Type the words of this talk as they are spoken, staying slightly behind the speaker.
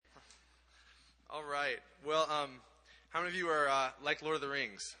All right. Well, how many of you are like Lord of the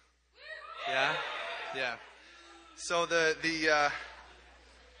Rings? Yeah? Yeah. So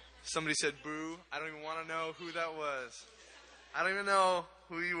somebody said boo. I don't even want to know who that was. I don't even know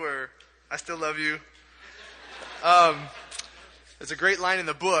who you were. I still love you. There's a great line in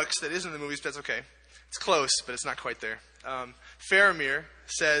the books that isn't in the movies, but that's okay. It's close, but it's not quite there. Faramir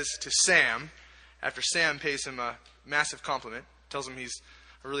says to Sam, after Sam pays him a massive compliment, tells him he's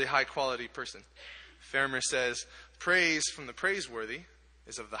a really high-quality person. Faramir says, praise from the praiseworthy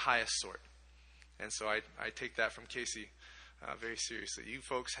is of the highest sort. And so I take that from Casey very seriously. You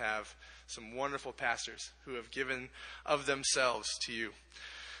folks have some wonderful pastors who have given of themselves to you.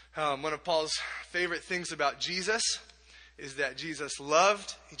 One of Paul's favorite things about Jesus is that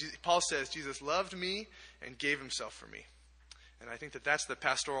Paul says, Jesus loved me and gave himself for me. And I think that that's the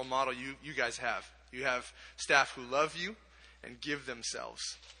pastoral model you guys have. You have staff who love you and give themselves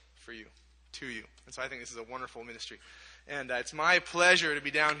for you, to you. And so I think this is a wonderful ministry. And it's my pleasure to be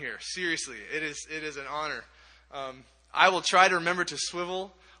down here. Seriously, it is an honor. I will try to remember to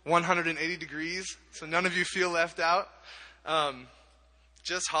swivel 180 degrees so none of you feel left out.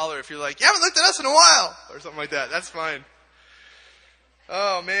 Just holler if you're like, you haven't looked at us in a while, or something like that. That's fine.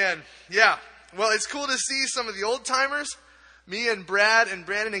 Oh, man. Yeah. Well, it's cool to see some of the old timers. Me and Brad and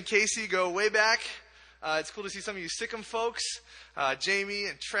Brandon and Casey go way back. It's cool to see some of you Sikkim folks, Jamie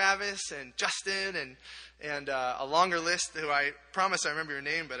and Travis and Justin and a longer list who I promise I remember your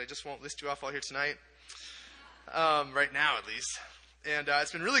name, but I just won't list you off all here tonight. Right now, at least. And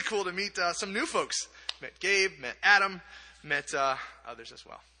it's been really cool to meet some new folks. Met Gabe, met Adam, met others as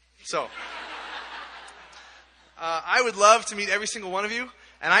well. So, I would love to meet every single one of you,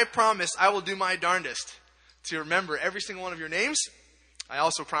 and I promise I will do my darndest to remember every single one of your names. I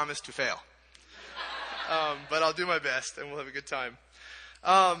also promise to fail. But I'll do my best, and we'll have a good time.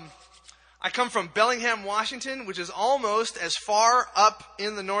 I come from Bellingham, Washington, which is almost as far up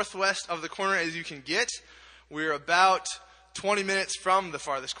in the northwest of the corner as you can get. We're about 20 minutes from the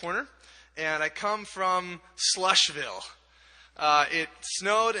farthest corner. And I come from Slushville. It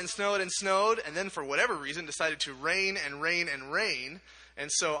snowed and snowed and snowed, and then for whatever reason decided to rain and rain and rain.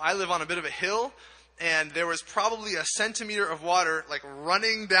 And so I live on a bit of a hill, and there was probably a centimeter of water like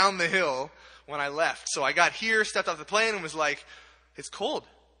running down the hill when I left. So I got here, stepped off the plane, and was like, it's cold,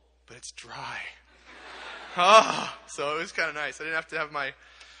 but it's dry. So it was kind of nice. I didn't have to have my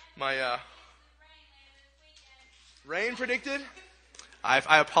rain predicted.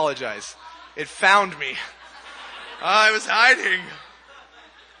 I apologize. It found me. I was hiding.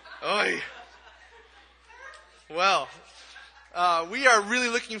 Oy. Well, we are really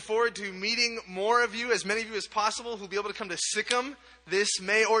looking forward to meeting more of you, as many of you as possible, who'll be able to come to Sikkim this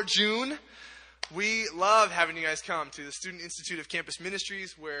May or June. We love having you guys come to the Student Institute of Campus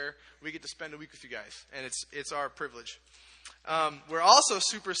Ministries, where we get to spend a week with you guys, and it's our privilege. We're also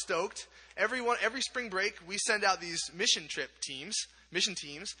super stoked. Every spring break, we send out these mission teams,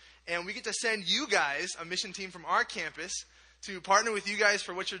 and we get to send you guys a mission team from our campus to partner with you guys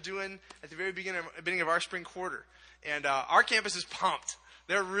for what you're doing at the very beginning of our spring quarter. And our campus is pumped.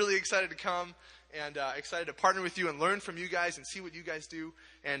 They're really excited to come and excited to partner with you and learn from you guys and see what you guys do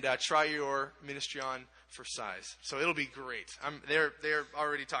and try your ministry on for size. So it'll be great. They're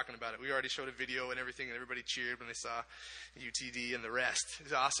already talking about it. We already showed a video and everything, and everybody cheered when they saw UTD and the rest.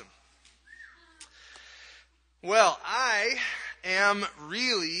 It's awesome. Well, I am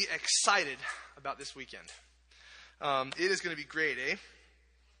really excited about this weekend. It is going to be great, eh?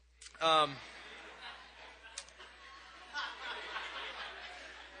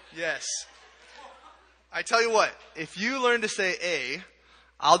 Yes. I tell you what, if you learn to say A,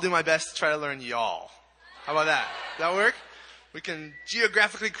 I'll do my best to try to learn y'all. How about that? Does that work? We can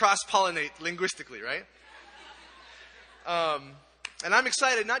geographically cross-pollinate linguistically, right? And I'm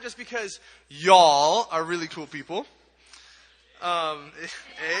excited not just because y'all are really cool people. And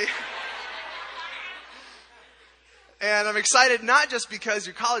I'm excited not just because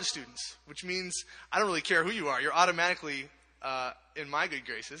you're college students, which means I don't really care who you are. You're automatically in my good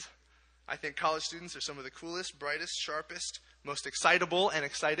graces. I think college students are some of the coolest, brightest, sharpest, most excitable and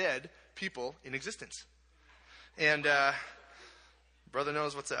excited people in existence. And brother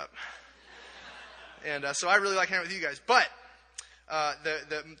knows what's up. And so I really like hanging out with you guys. But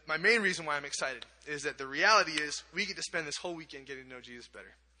my main reason why I'm excited is that the reality is we get to spend this whole weekend getting to know Jesus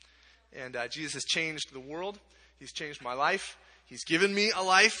better. And Jesus has changed the world. He's changed my life. He's given me a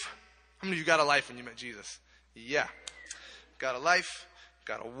life. How many of you got a life when you met Jesus? Yeah. Got a life.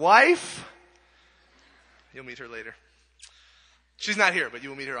 Got a wife. You'll meet her later. She's not here, but you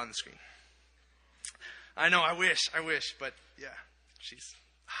will meet her on the screen. I know, I wish, but yeah,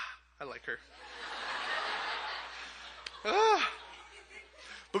 I like her.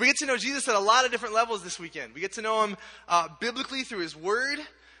 But we get to know Jesus at a lot of different levels this weekend. We get to know him biblically through his word,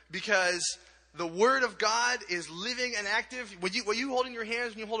 because the word of God is living and active. What you hold in your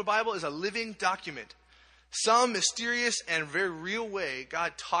hands when you hold a Bible is a living document. Some mysterious and very real way,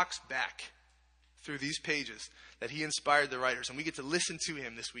 God talks back through these pages that he inspired the writers. And we get to listen to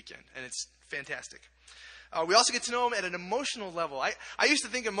him this weekend. And it's fantastic. We also get to know him at an emotional level. I used to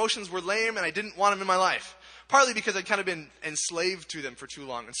think emotions were lame and I didn't want them in my life. Partly because I'd kind of been enslaved to them for too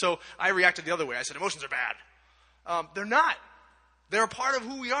long. And so I reacted the other way. I said, emotions are bad. They're not. They're a part of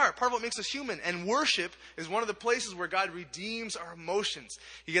who we are, part of what makes us human. And worship is one of the places where God redeems our emotions.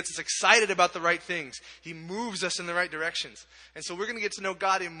 He gets us excited about the right things. He moves us in the right directions. And so we're going to get to know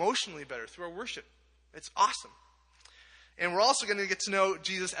God emotionally better through our worship. It's awesome. And we're also going to get to know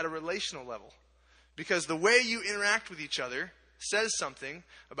Jesus at a relational level. Because the way you interact with each other says something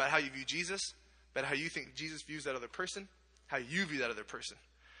about how you view Jesus, about how you think Jesus views that other person, how you view that other person.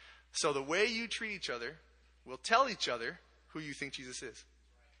 So the way you treat each other will tell each other who you think Jesus is.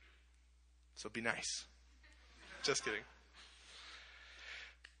 So be nice. Just kidding.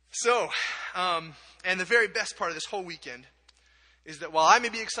 So, and the very best part of this whole weekend is that while I may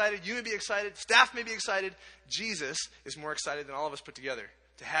be excited, you may be excited, staff may be excited, Jesus is more excited than all of us put together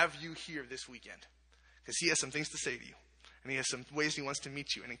to have you here this weekend. Because he has some things to say to you. And he has some ways he wants to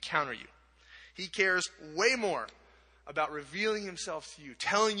meet you and encounter you. He cares way more about revealing himself to you,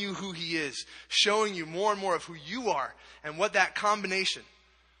 telling you who he is, showing you more and more of who you are, and what that combination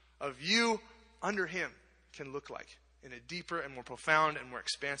of you under him can look like in a deeper and more profound and more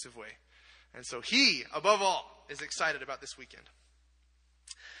expansive way. And so he, above all, is excited about this weekend.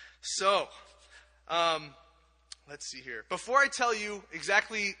 So, let's see here. Before I tell you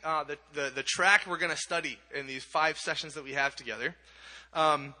exactly the track we're going to study in these 5 sessions that we have together,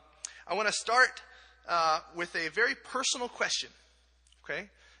 I want to start with a very personal question. Okay?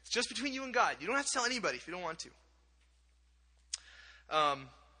 It's just between you and God. You don't have to tell anybody if you don't want to.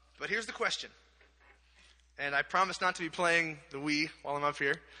 But here's the question. And I promise not to be playing the Wii while I'm up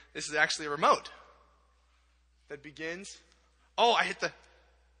here. This is actually a remote that begins. Oh, I hit the...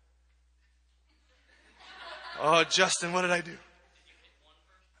 Oh, Justin, what did I do?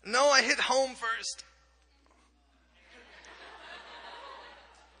 No, I hit home first.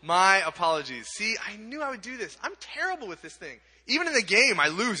 My apologies. See, I knew I would do this. I'm terrible with this thing. Even in the game, I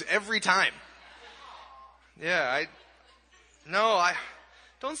lose every time. Yeah,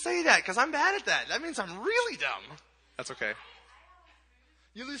 don't say that, because I'm bad at that. That means I'm really dumb. That's okay.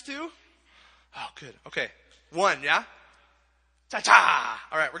 You lose too? Oh, good. Okay. 1, yeah? Cha-cha!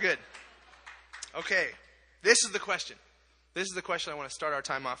 All right, we're good. Okay. This is the question. This is the question I want to start our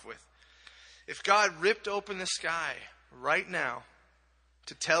time off with. If God ripped open the sky right now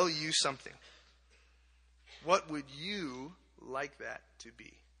to tell you something, what would you like that to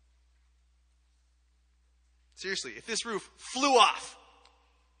be? Seriously, if this roof flew off,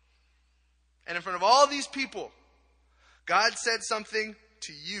 and in front of all these people, God said something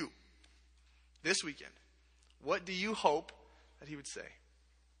to you this weekend, what do you hope that he would say?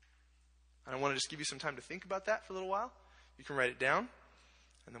 And I want to just give you some time to think about that for a little while. You can write it down,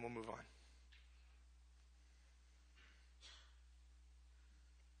 and then we'll move on.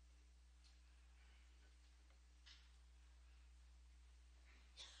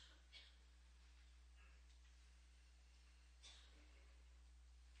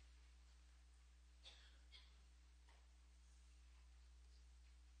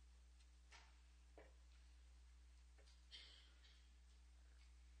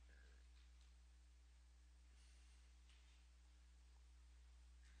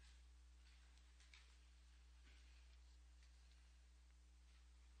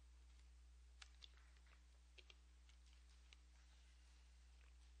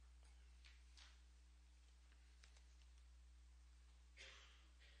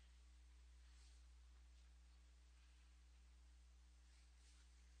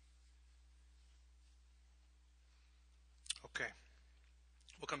 Okay.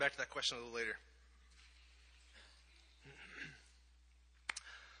 We'll come back to that question a little later.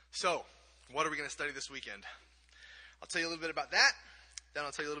 So, what are we going to study this weekend? I'll tell you a little bit about that, then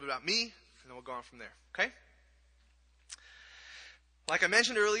I'll tell you a little bit about me, and then we'll go on from there. Okay? Like I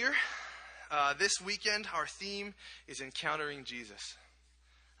mentioned earlier, this weekend our theme is encountering Jesus.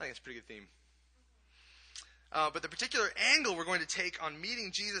 I think it's a pretty good theme. But the particular angle we're going to take on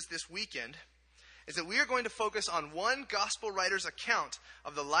meeting Jesus this weekend is that we are going to focus on one gospel writer's account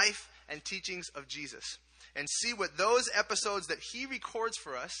of the life and teachings of Jesus and see what those episodes that he records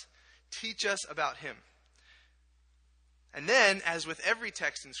for us teach us about him. And then, as with every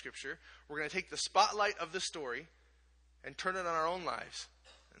text in Scripture, we're going to take the spotlight of the story and turn it on our own lives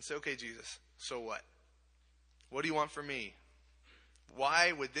and say, okay, Jesus, so what? What do you want from me?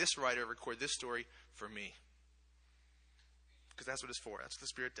 Why would this writer record this story for me? Because that's what it's for. That's what the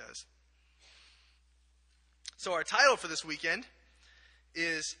Spirit does. So our title for this weekend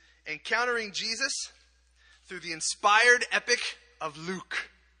is Encountering Jesus Through the Inspired Epic of Luke.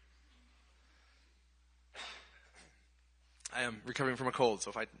 I am recovering from a cold,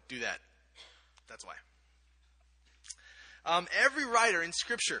 so if I do that, that's why. Every writer in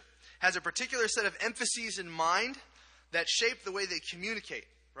Scripture has a particular set of emphases in mind that shape the way they communicate,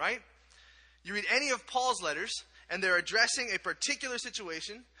 right? You read any of Paul's letters, and they're addressing a particular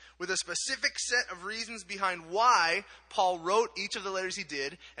situation with a specific set of reasons behind why Paul wrote each of the letters he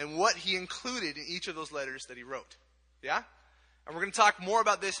did and what he included in each of those letters that he wrote. Yeah? And we're going to talk more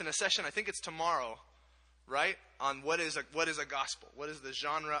about this in a session, I think it's tomorrow, right? On what is a gospel. What is the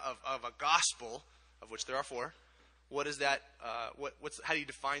genre of a gospel, of which there are 4. What is that? How do you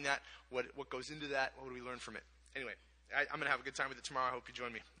define that? What goes into that? What do we learn from it? Anyway, I'm going to have a good time with it tomorrow. I hope you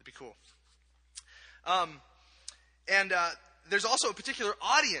join me. It'd be cool. There's also a particular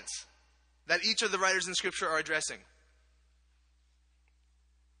audience that each of the writers in Scripture are addressing.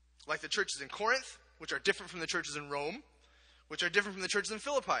 Like the churches in Corinth, which are different from the churches in Rome, which are different from the churches in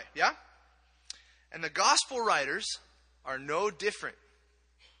Philippi. Yeah? And the gospel writers are no different.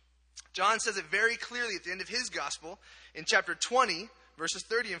 John says it very clearly at the end of his gospel in chapter 20, verses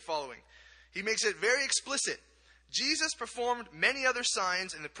 30 and following. He makes it very explicit. Jesus performed many other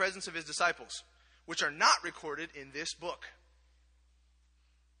signs in the presence of his disciples, which are not recorded in this book.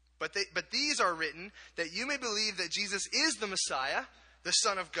 But these are written that you may believe that Jesus is the Messiah, the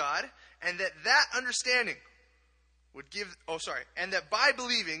Son of God, and that understanding would give, and that by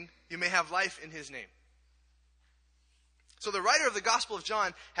believing you may have life in his name. So the writer of the Gospel of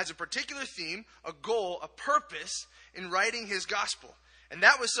John has a particular theme, a goal, a purpose in writing his gospel. And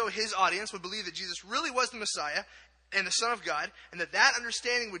that was so his audience would believe that Jesus really was the Messiah and the Son of God, and that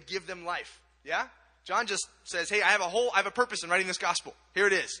understanding would give them life. Yeah? John just says, hey, I have a purpose in writing this gospel. Here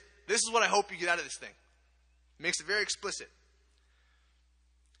it is. This is what I hope you get out of this thing. It makes it very explicit.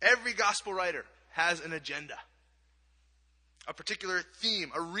 Every gospel writer has an agenda, a particular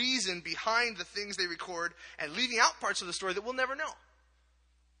theme, a reason behind the things they record, and leaving out parts of the story that we'll never know.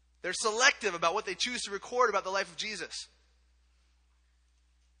 They're selective about what they choose to record about the life of Jesus.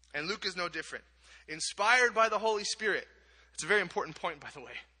 And Luke is no different. Inspired by the Holy Spirit. It's a very important point, by the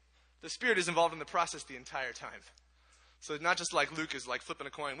way. The Spirit is involved in the process the entire time. So it's not just like Luke is like flipping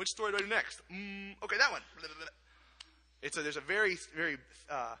a coin. Which story do I do next? Okay, that one. There's a very, very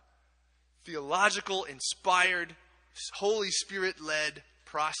theological, inspired, Holy Spirit-led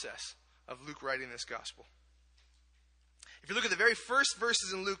process of Luke writing this gospel. If you look at the very first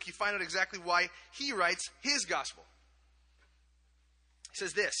verses in Luke, you find out exactly why he writes his gospel. He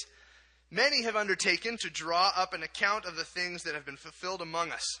says this, many have undertaken to draw up an account of the things that have been fulfilled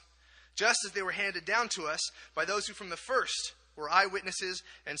among us, just as they were handed down to us by those who from the first were eyewitnesses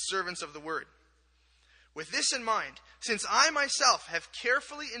and servants of the word. With this in mind, since I myself have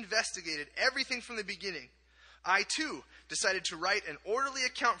carefully investigated everything from the beginning, I too decided to write an orderly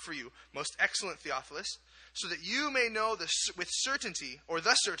account for you, most excellent Theophilus, so that you may know with certainty, or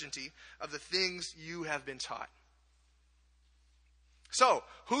the certainty, of the things you have been taught. So,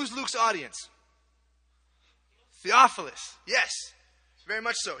 who's Luke's audience? Theophilus. Yes, very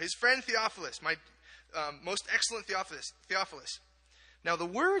much so. His friend Theophilus, my most excellent Theophilus. Now, the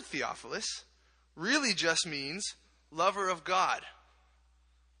word Theophilus really just means lover of God.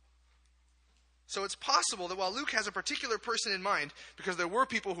 So it's possible that while Luke has a particular person in mind, because there were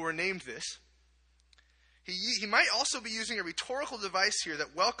people who were named this, he might also be using a rhetorical device here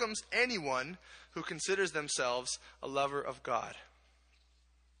that welcomes anyone who considers themselves a lover of God.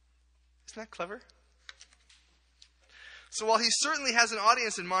 Isn't that clever? So while he certainly has an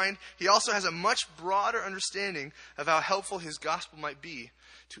audience in mind, he also has a much broader understanding of how helpful his gospel might be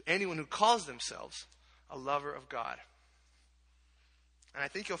to anyone who calls themselves a lover of God. And I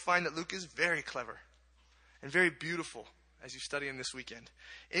think you'll find that Luke is very clever and very beautiful as you study him this weekend.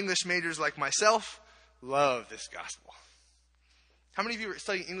 English majors like myself love this gospel. How many of you are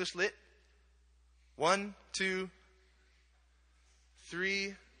studying English Lit? 1, 2,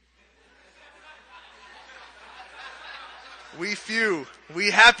 3.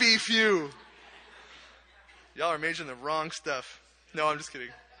 We happy few. Y'all are majoring the wrong stuff. No, I'm just kidding.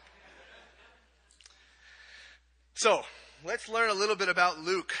 So, let's learn a little bit about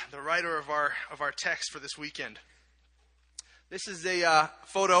Luke, the writer of our text for this weekend. This is a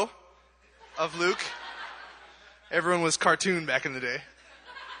photo of Luke. Everyone was cartoon back in the day.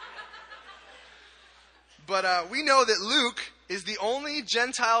 But we know that Luke is the only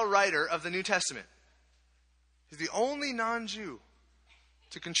Gentile writer of the New Testament. He's the only non-Jew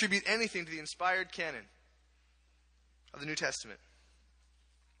to contribute anything to the inspired canon of the New Testament.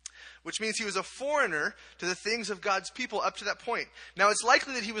 Which means he was a foreigner to the things of God's people up to that point. Now, it's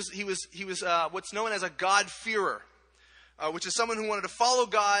likely that he was what's known as a God-fearer, which is someone who wanted to follow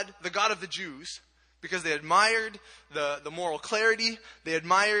God, the God of the Jews, because they admired the moral clarity, they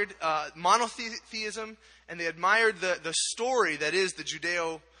admired monotheism, and they admired the story that is the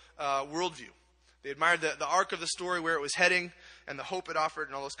Judeo worldview. They admired the arc of the story, where it was heading, and the hope it offered,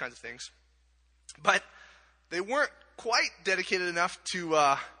 and all those kinds of things. But they weren't quite dedicated enough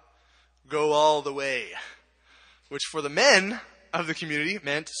to go all the way, which for the men of the community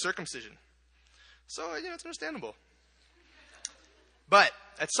meant circumcision. So, it's understandable. But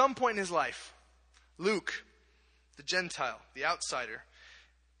at some point in his life, Luke, the Gentile, the outsider,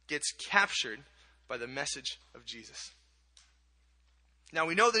 gets captured by the message of Jesus. Now,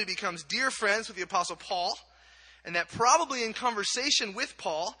 we know that he becomes dear friends with the Apostle Paul, and that probably in conversation with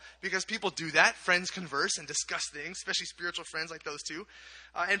Paul, because people do that, friends converse and discuss things, especially spiritual friends like those two,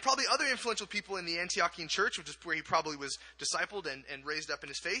 and probably other influential people in the Antiochian church, which is where he probably was discipled and raised up in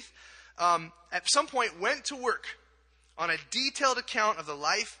his faith, at some point went to work on a detailed account of the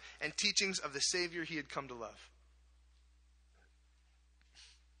life and teachings of the Savior he had come to love.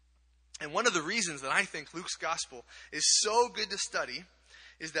 And one of the reasons that I think Luke's gospel is so good to study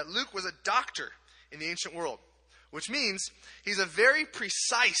is that Luke was a doctor in the ancient world, which means he's a very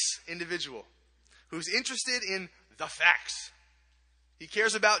precise individual who's interested in the facts. He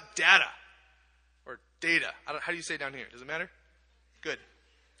cares about data, or data. How do you say it down here? Does it matter? Good.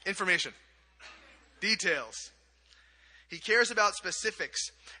 Information. Details. He cares about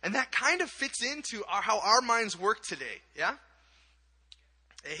specifics. And that kind of fits into how our minds work today. Yeah?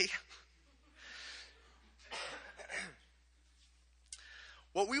 Eh?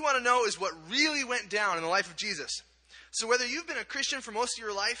 What we want to know is what really went down in the life of Jesus. So whether you've been a Christian for most of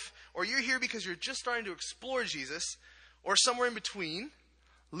your life, or you're here because you're just starting to explore Jesus, or somewhere in between,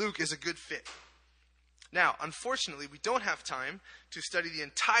 Luke is a good fit. Now, unfortunately, we don't have time to study the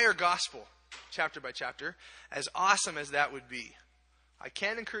entire gospel, chapter by chapter, as awesome as that would be. I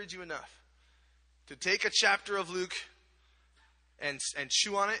can't encourage you enough to take a chapter of Luke and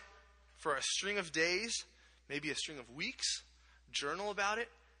chew on it for a string of days, maybe a string of weeks, journal about it,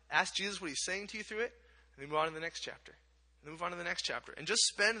 ask Jesus what he's saying to you through it, and then move on to the next chapter. And then move on to the next chapter. And just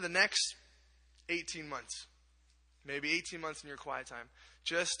spend the next 18 months, maybe 18 months in your quiet time,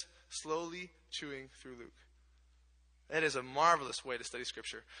 just slowly chewing through Luke. That is a marvelous way to study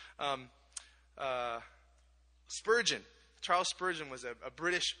Scripture. Spurgeon, Charles Spurgeon was a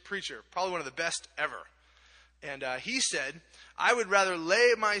British preacher, probably one of the best ever. And he said, "I would rather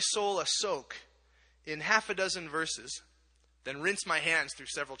lay my soul a soak in half a dozen verses than rinse my hands through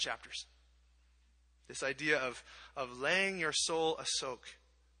several chapters." This idea of laying your soul a soak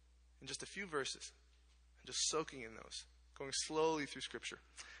in just a few verses, and just soaking in those, going slowly through Scripture.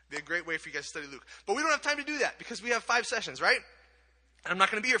 It'd be a great way for you guys to study Luke. But we don't have time to do that because we have 5 sessions, right? And I'm not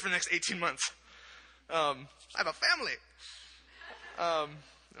going to be here for the next 18 months. I have a family. And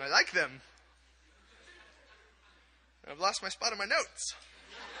I like them. And I've lost my spot in my notes.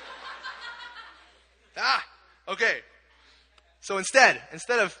 Okay. So instead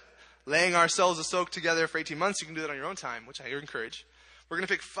of laying ourselves a soak together for 18 months, you can do that on your own time, which I encourage. We're going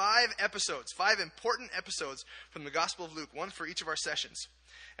to pick 5 episodes, 5 important episodes from the Gospel of Luke, one for each of our sessions.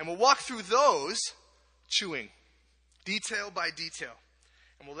 And we'll walk through those chewing, detail by detail.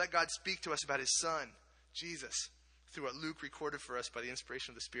 And we'll let God speak to us about his Son, Jesus, through what Luke recorded for us by the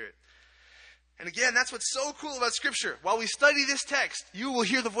inspiration of the Spirit. And again, that's what's so cool about Scripture. While we study this text, you will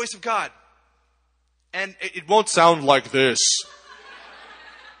hear the voice of God. And it won't sound like this.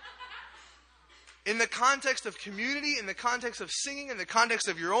 In the context of community, in the context of singing, in the context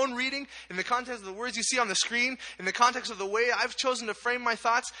of your own reading, in the context of the words you see on the screen, in the context of the way I've chosen to frame my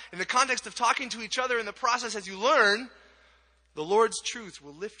thoughts, in the context of talking to each other in the process as you learn, the Lord's truth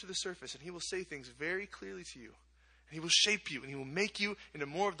will lift to the surface and he will say things very clearly to you. And he will shape you and he will make you into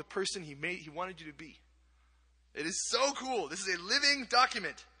more of the person he wanted you to be. It is so cool. This is a living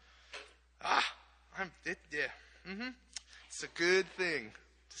document. It's a good thing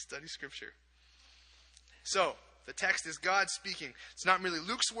to study Scripture. So, the text is God speaking. It's not merely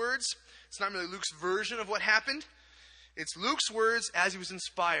Luke's words. It's not merely Luke's version of what happened. It's Luke's words as he was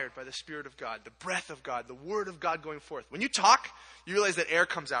inspired by the Spirit of God, the breath of God, the Word of God going forth. When you talk, you realize that air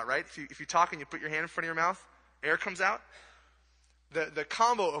comes out, right? If you talk and you put your hand in front of your mouth, air comes out. The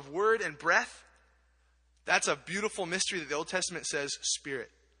combo of word and breath, that's a beautiful mystery that the Old Testament says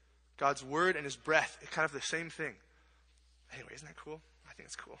Spirit. God's word and his breath, it's kind of the same thing. Anyway, isn't that cool? I think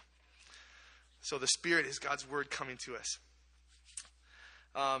it's cool. So the Spirit is God's word coming to us.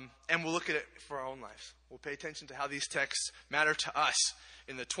 And we'll look at it for our own lives. We'll pay attention to how these texts matter to us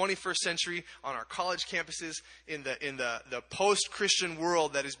in the 21st century, on our college campuses, in the post-Christian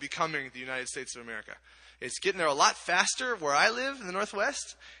world that is becoming the United States of America. It's getting there a lot faster where I live in the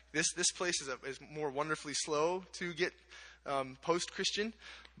Northwest. This place is more wonderfully slow to get post-Christian,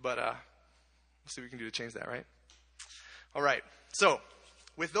 but we'll see what we can do to change that, right? All right. So,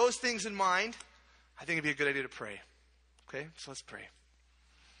 with those things in mind, I think it'd be a good idea to pray. Okay? So let's pray.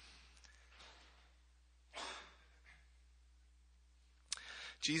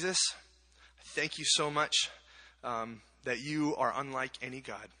 Jesus, thank you so much that you are unlike any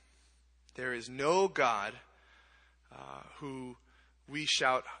God. There is no God who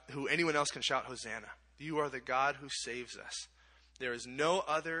anyone else can shout Hosanna. You are the God who saves us. There is no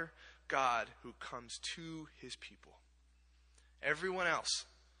other God who comes to his people. Everyone else,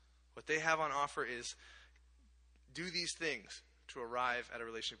 what they have on offer is do these things to arrive at a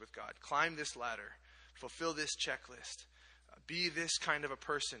relationship with God. Climb this ladder. Fulfill this checklist. Be this kind of a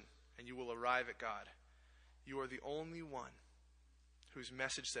person, and you will arrive at God. You are the only one whose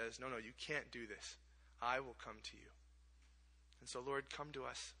message says, no, you can't do this. I will come to you. And so, Lord, come to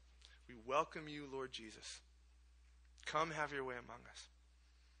us. We welcome you, Lord Jesus. Come have your way among us.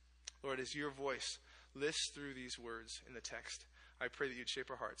 Lord, as your voice lifts through these words in the text, I pray that you'd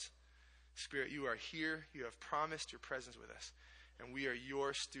shape our hearts. Spirit, you are here. You have promised your presence with us, and we are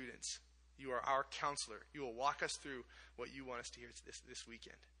your students. You are our counselor. You will walk us through what you want us to hear this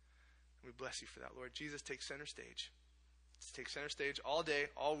weekend. And we bless you for that, Lord. Jesus, take center stage. Take center stage all day,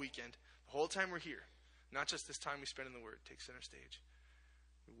 all weekend, the whole time we're here. Not just this time we spend in the Word. Take center stage.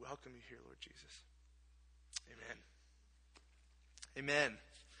 We welcome you here, Lord Jesus. Amen. Amen.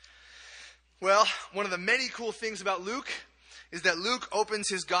 Well, one of the many cool things about Luke is that Luke opens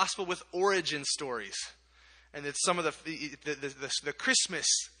his gospel with origin stories. And that some of the Christmas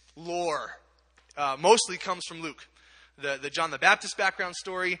lore mostly comes from Luke. The John the Baptist background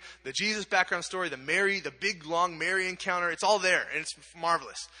story, the Jesus background story, the big long Mary encounter, it's all there, and it's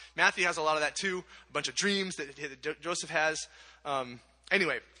marvelous. Matthew has a lot of that too, a bunch of dreams that Joseph has.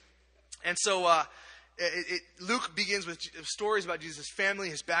 Anyway, and so Luke begins with stories about Jesus' family,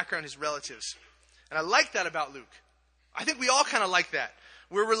 his background, his relatives. And I like that about Luke. I think we all kind of like that.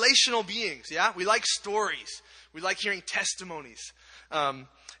 We're relational beings, yeah? We like stories. We like hearing testimonies and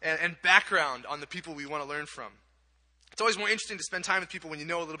background on the people we want to learn from. It's always more interesting to spend time with people when you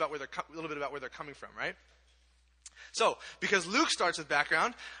know a little bit about where they're coming from, right? So, because Luke starts with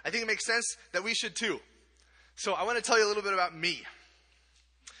background, I think it makes sense that we should too. So, I want to tell you a little bit about me.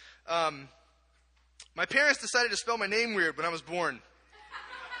 My parents decided to spell my name weird when I was born.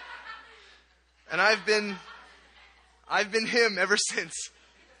 And I've been him ever since.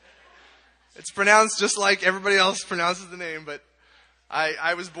 It's pronounced just like everybody else pronounces the name, but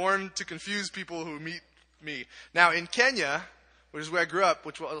I was born to confuse people who meet me. Now, in Kenya, which is where I grew up,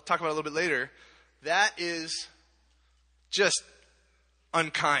 which I'll talk about a little bit later, that is just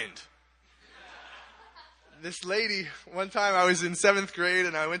unkind. This lady, one time I was in 7th grade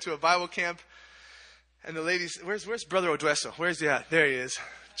and I went to a Bible camp, and the lady, where's Brother Odueso? Where's he at? There he is.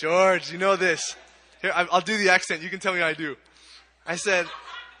 George, you know this. Here, I'll do the accent. You can tell me how I do. I said,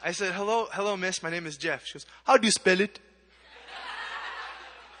 hello, miss, my name is Geoff. She goes, how do you spell it?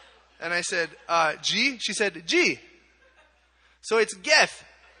 And I said, G? She said, G. So it's Geoff.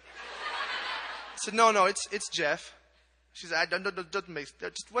 I said, no, it's Geoff. She said, don't make,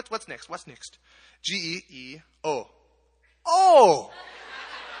 what's next? What's next? G-E-E-O. Oh!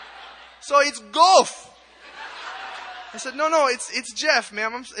 So it's Goff. I said, no, it's Geoff,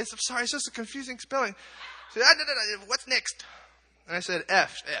 ma'am. I'm sorry, it's just a confusing spelling. She said, what's next? And I said,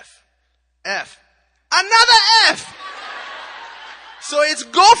 F. Another F! So it's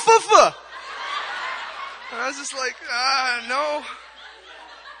Goff. I was just like,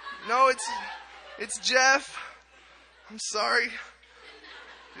 no, it's Geoff. I'm sorry.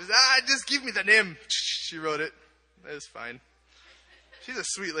 She said, just give me the name. She wrote it. That is fine. She's a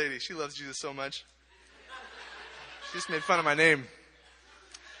sweet lady. She loves Jesus so much. She just made fun of my name.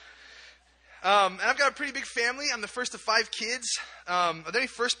 And I've got a pretty big family. I'm the first of 5 kids. Are there any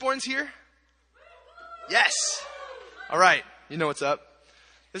firstborns here? Yes. All right. You know what's up.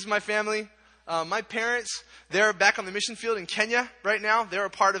 This is my family. My parents, they're back on the mission field in Kenya right now. They're a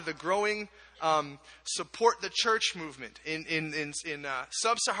part of the growing support the church movement. In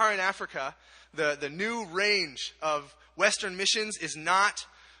sub-Saharan Africa, the new range of Western missions is not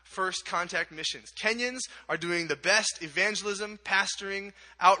first contact missions. Kenyans are doing the best evangelism, pastoring,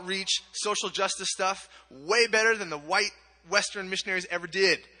 outreach, social justice stuff way better than the white Western missionaries ever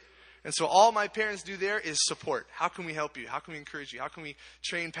did. And so all my parents do there is support. How can we help you? How can we encourage you? How can we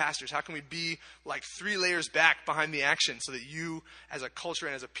train pastors? How can we be like 3 layers back behind the action so that you as a culture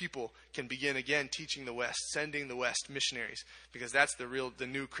and as a people can begin again teaching the West, sending the West missionaries? Because that's the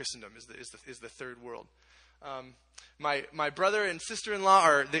new Christendom is the third world. My brother and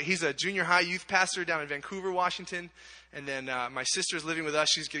sister-in-law he's a junior high youth pastor down in Vancouver, Washington. And then my sister's living with us.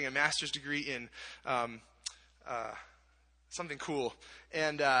 She's getting a master's degree in something cool.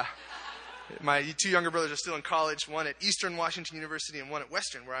 And my 2 younger brothers are still in college, one at Eastern Washington University and one at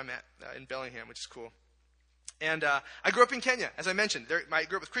Western, where I'm at in Bellingham, which is cool. And I grew up in Kenya, as I mentioned. I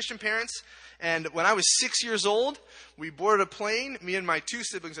grew up with Christian parents. And when I was 6 years old, we boarded a plane, me and my 2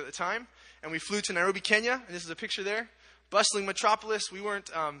 siblings at the time, and we flew to Nairobi, Kenya. And this is a picture there. Bustling metropolis. We weren't,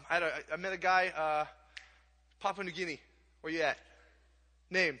 I met a guy, Papua New Guinea. Where you at?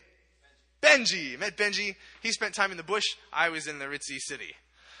 Name? Benji. Met Benji. He spent time in the bush. I was in the ritzy city.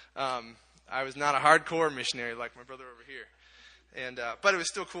 I was not a hardcore missionary like my brother over here. But it was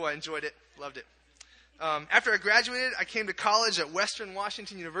still cool. I enjoyed it. Loved it. After I graduated, I came to college at Western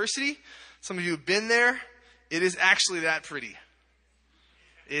Washington University. Some of you have been there. It is actually that pretty.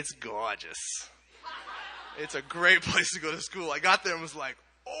 It's gorgeous. It's a great place to go to school. I got there and was like,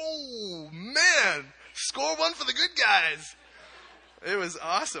 oh, man, score 1 for the good guys. It was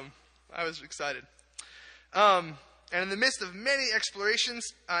awesome. I was excited. And in the midst of many explorations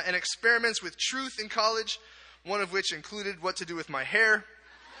and experiments with truth in college, one of which included what to do with my hair,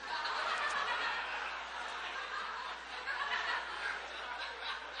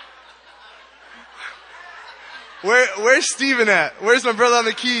 Where's Steven at? Where's my brother on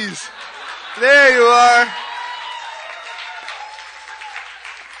the keys? There you are.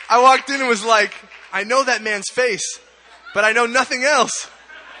 I walked in and was like, I know that man's face, but I know nothing else.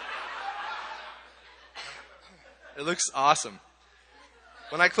 It looks awesome.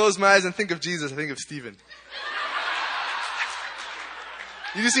 When I close my eyes and think of Jesus, I think of Steven.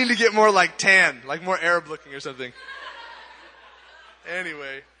 You just need to get more like tan, like more Arab looking or something.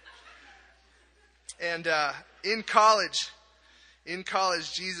 Anyway. And in college,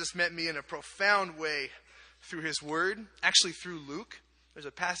 Jesus met me in a profound way through his word, actually through Luke. There's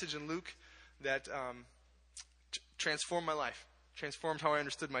a passage in Luke that transformed my life, transformed how I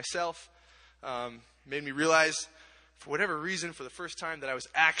understood myself, made me realize, for whatever reason, for the first time, that I was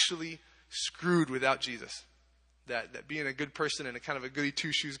actually screwed without Jesus. That being a good person and a kind of a goody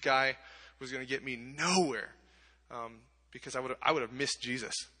two-shoes guy was going to get me nowhere, because I would have missed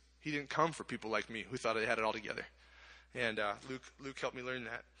Jesus. He didn't come for people like me who thought they had it all together. And Luke helped me learn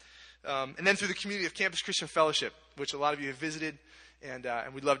that. And then through the community of Campus Christian Fellowship, which a lot of you have visited, and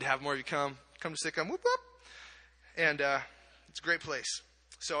we'd love to have more of you come to Sikkim, whoop whoop. And it's a great place.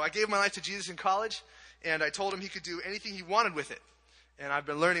 So I gave my life to Jesus in college, and I told him he could do anything he wanted with it. And I've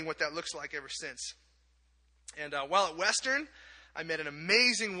been learning what that looks like ever since. And while at Western, I met an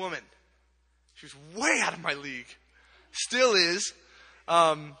amazing woman. She was way out of my league. Still is.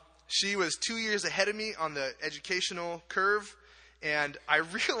 She was 2 years ahead of me on the educational curve. And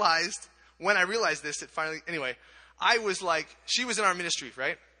when I realized this, anyway, I was like, she was in our ministry,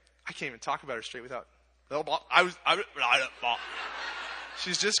 right? I can't even talk about her straight without,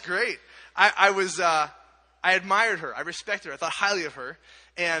 she's just great. I admired her. I respected her. I thought highly of her.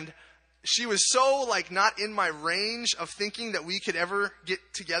 And she was so like not in my range of thinking that we could ever get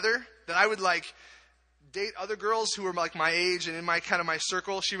together that I would like date other girls who were like my age and in my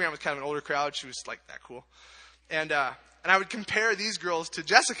circle. She ran with kind of an older crowd. She was like that cool. And I would compare these girls to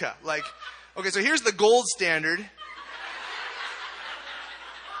Jessica. Like, okay, so here's the gold standard.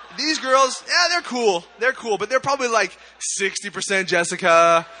 These girls, yeah, they're cool. They're cool, but they're probably like 60%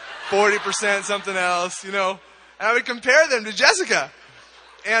 Jessica, 40% something else, you know. And I would compare them to Jessica.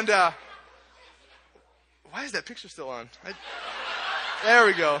 And why is that picture still on? There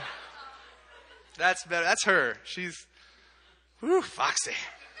we go. That's better. That's her. She's, foxy.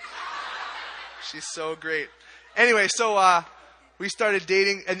 She's so great. Anyway, so we started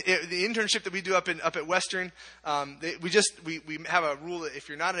dating, and the internship that we do up at Western, we have a rule that if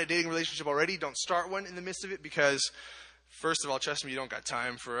you're not in a dating relationship already, don't start one in the midst of it, because first of all, trust me, you don't got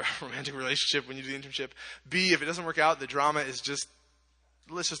time for a romantic relationship when you do the internship. B, if it doesn't work out, the drama is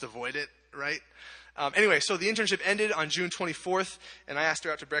let's just avoid it, right? Anyway, so the internship ended on June 24th, and I asked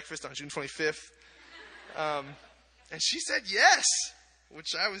her out to breakfast on June 25th. And she said yes,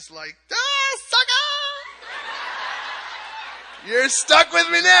 which I was like, sucker! You're stuck with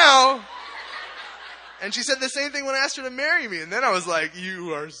me now. And she said the same thing when I asked her to marry me. And then I was like,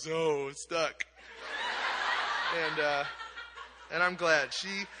 you are so stuck. And I'm glad.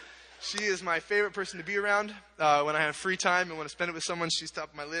 She is my favorite person to be around. When I have free time and want to spend it with someone, she's top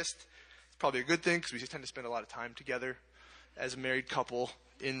of my list. It's probably a good thing because we just tend to spend a lot of time together as a married couple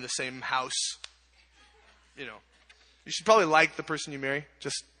in the same house. You know, you should probably like the person you marry.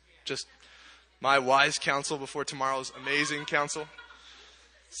 Just my wise counsel before tomorrow's amazing counsel.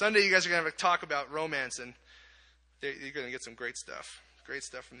 Sunday, you guys are going to have a talk about romance, and you're going to get some great stuff. Great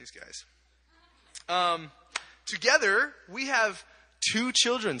stuff from these guys. Together, we have 2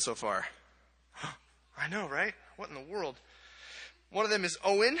 children so far. I know, right? What in the world? One of them is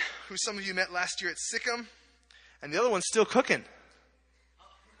Owen, who some of you met last year at Sikkim, and the other one's still cooking.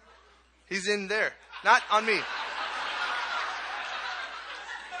 He's in there. Not on me.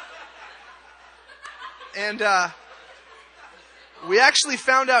 And we actually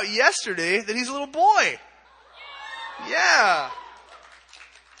found out yesterday that he's a little boy. Yeah.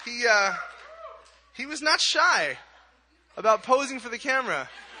 He was not shy about posing for the camera.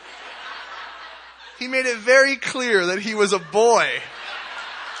 He made it very clear that he was a boy.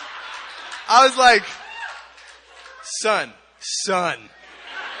 I was like, son. Son.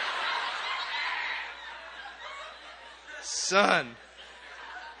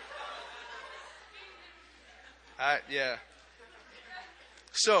 Yeah.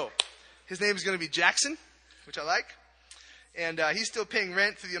 So, his name is going to be Jackson, which I like. And he's still paying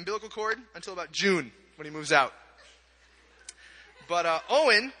rent for the umbilical cord until about June when he moves out. But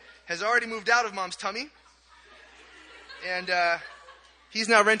Owen has already moved out of Mom's tummy. And he's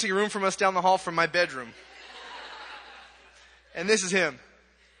now renting a room from us down the hall from my bedroom. And this is him.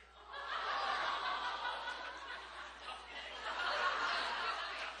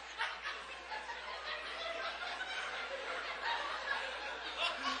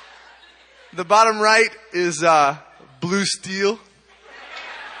 The bottom right is Blue Steel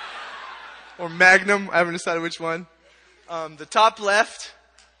or Magnum. I haven't decided which one. The top left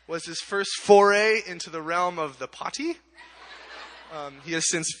was his first foray into the realm of the potty. He has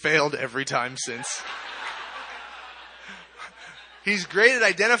since failed every time since. He's great at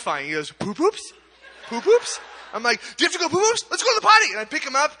identifying. He goes, poop oops? Poop oops? I'm like, do you have to go poop oops? Let's go to the potty. And I pick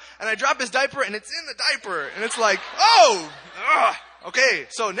him up and I drop his diaper and it's in the diaper. And it's like, oh, ugh. Okay,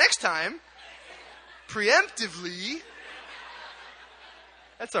 so next time, preemptively,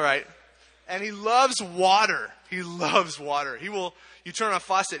 that's all right. And he loves water. You turn on a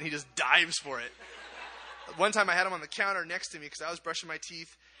faucet and he just dives for it. One time I had him on the counter next to me because I was brushing my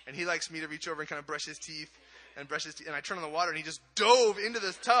teeth, and he likes me to reach over and kind of brush his teeth. And I turn on the water and he just dove into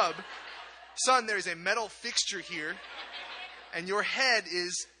this tub. Son, there is a metal fixture here, and your head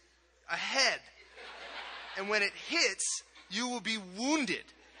is a head. And when it hits, you will be wounded.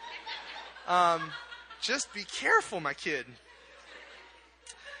 Just be careful, my kid.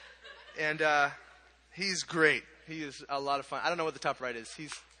 And he's great. He is a lot of fun. I don't know what the top right is.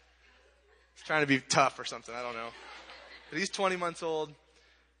 He's trying to be tough or something. I don't know. But he's 20 months old,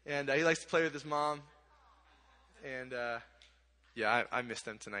 and he likes to play with his mom. And I miss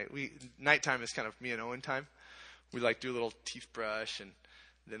them tonight. Nighttime is kind of me and Owen time. We like do a little teeth brush, and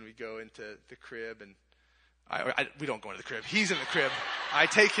then we go into the crib. And we don't go into the crib. He's in the crib. I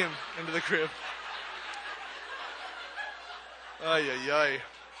take him into the crib. Ay, ay, ay.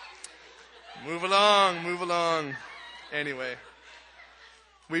 Move along. Anyway,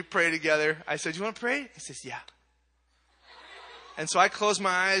 we pray together. I said, you want to pray? He says, yeah. And so I close my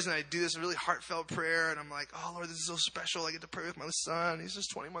eyes and I do this really heartfelt prayer. And I'm like, oh, Lord, this is so special. I get to pray with my son. He's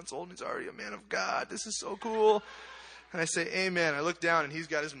just 20 months old and he's already a man of God. This is so cool. And I say, amen. I look down and he's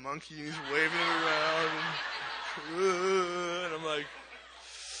got his monkey and he's waving it around. And I'm like,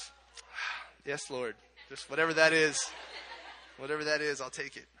 yes, Lord. Just whatever that is, I'll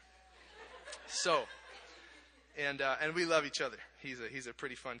take it. So, and we love each other. He's a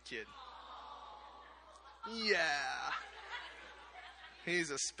pretty fun kid. Yeah.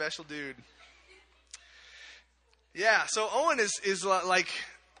 He's a special dude. Yeah, so Owen is like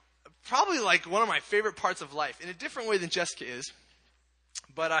probably like one of my favorite parts of life in a different way than Jessica is.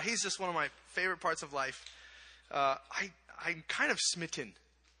 But he's just one of my favorite parts of life. I'm kind of smitten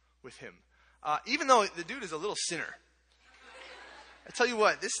with him. Even though the dude is a little sinner. I tell you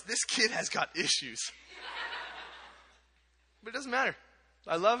what, this kid has got issues. But it doesn't matter.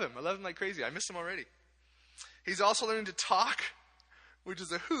 I love him. I love him like crazy. I miss him already. He's also learning to talk, which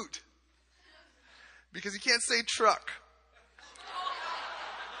is a hoot. Because he can't say truck.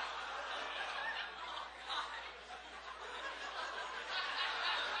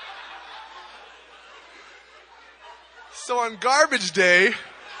 So on garbage day,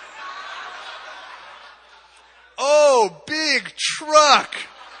 oh, big truck.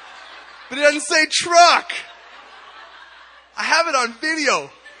 But it doesn't say truck. I have it on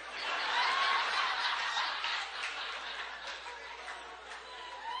video.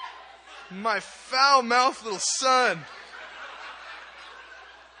 My foul-mouthed little son.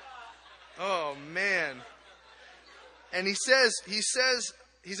 Oh, man. And he says,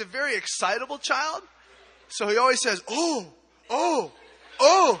 he's a very excitable child. So he always says, oh,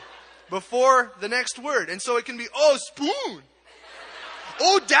 before the next word. And so it can be, oh, spoon.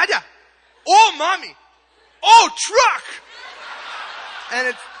 Oh, dada. Oh, mommy. Oh, truck. And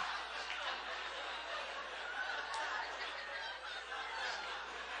it's,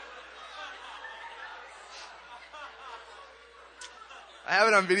 I have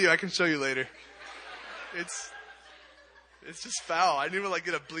it on video. I can show you later. It's just foul. I didn't even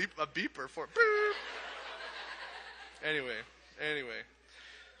get a beeper for it. Anyway.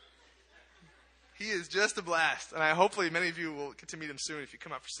 He is just a blast. And hopefully many of you will get to meet him soon if you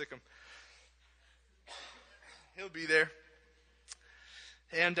come out for Sikkim. He'll be there.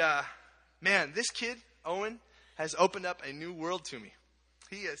 And, man, this kid, Owen, has opened up a new world to me.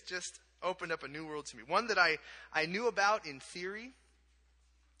 He has just opened up a new world to me. One that I knew about in theory,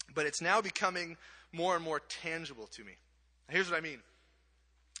 but it's now becoming more and more tangible to me. Here's what I mean.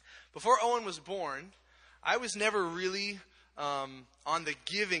 Before Owen was born, I was never really on the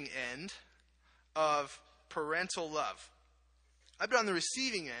giving end of parental love. I've been on the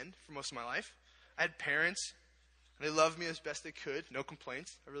receiving end for most of my life. I had parents, and they loved me as best they could. No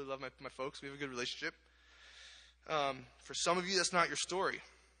complaints. I really love my folks. We have a good relationship. For some of you, that's not your story.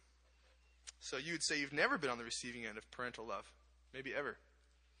 So you would say you've never been on the receiving end of parental love. Maybe ever.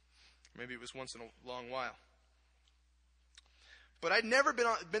 Maybe it was once in a long while. But I'd never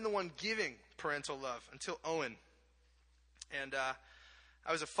been the one giving parental love until Owen. And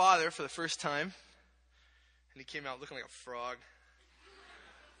I was a father for the first time. And he came out looking like a frog.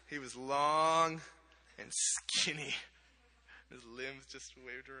 He was long and skinny. His limbs just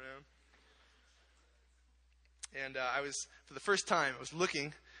waved around. And for the first time, I was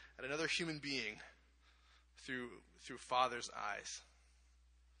looking at another human being through father's eyes.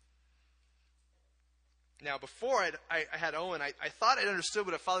 Now, before I had Owen, I thought I'd understood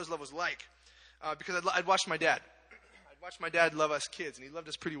what a father's love was like because I'd watched my dad. I'd watched my dad love us kids, and he loved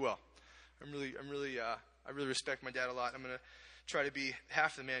us pretty well. I really respect my dad a lot. I'm going to try to be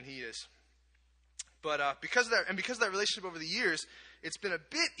half the man he is. But because of that relationship over the years, it's been a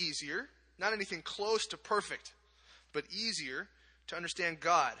bit easier, not anything close to perfect, but easier to understand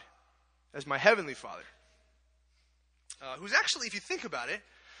God as my heavenly Father, who's actually, if you think about it,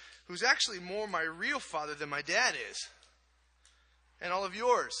 who's actually more my real father than my dad is. And all of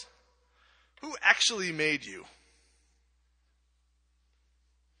yours. Who actually made you?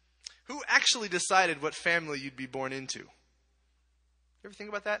 Who actually decided what family you'd be born into? You ever think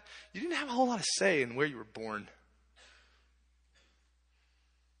about that? You didn't have a whole lot of say in where you were born.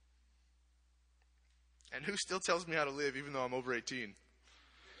 And who still tells me how to live even though I'm over 18?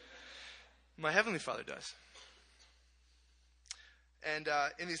 My heavenly Father does. And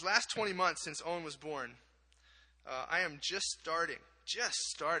in these last 20 months since Owen was born, I am just starting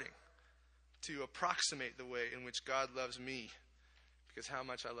to approximate the way in which God loves me because how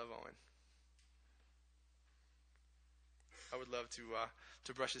much I love Owen. I would love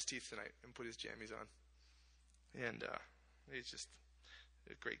to brush his teeth tonight and put his jammies on. And he's just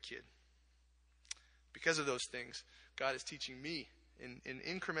a great kid. Because of those things, God is teaching me in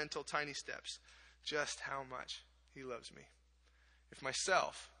incremental, tiny steps just how much he loves me. If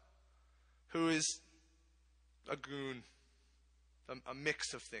myself, who is a goon, a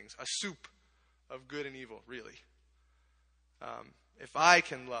mix of things, a soup of good and evil, really, if I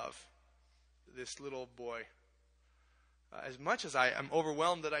can love this little boy as much as I am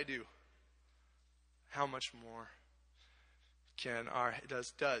overwhelmed that I do, how much more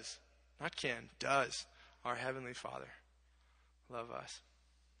does our Heavenly Father love us?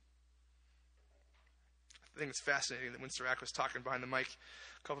 I think it's fascinating that when Sirac was talking behind the mic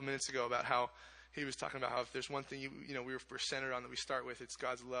a couple minutes ago about how he was talking about how if there's one thing we're centered on that we start with, it's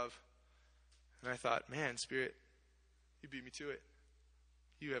God's love. And I thought, man, Spirit, you beat me to it.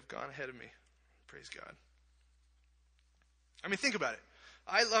 You have gone ahead of me. Praise God. I mean, think about it.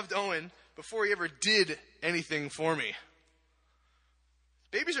 I loved Owen before he ever did anything for me.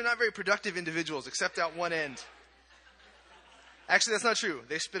 Babies are not very productive individuals except out one end. Actually, that's not true.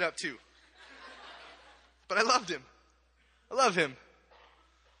 They spit up too. But I loved him. I love him.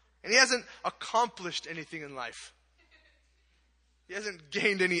 And he hasn't accomplished anything in life. He hasn't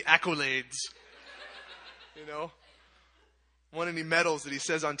gained any accolades. Won any medals that he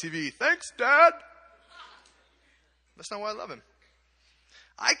says on TV. Thanks, Dad. That's not why I love him.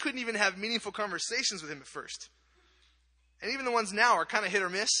 I couldn't even have meaningful conversations with him at first. And even the ones now are kind of hit or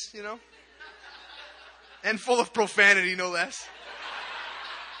miss, you know? And full of profanity, no less.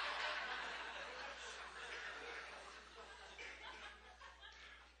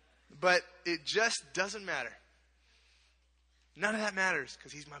 But it just doesn't matter. None of that matters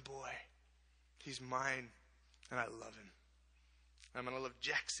because he's my boy. He's mine. And I love him. I'm going to love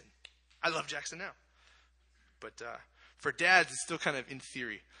Jackson. I love Jackson now. But for dads, it's still kind of in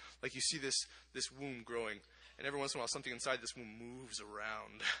theory. Like you see this womb growing. And every once in a while, something inside this womb moves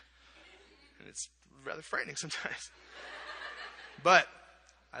around. And it's rather frightening sometimes. But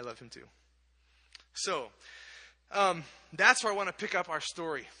I love him too. So, that's where I want to pick up our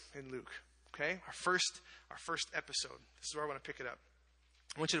story in Luke. Okay? Our first episode. This is where I want to pick it up.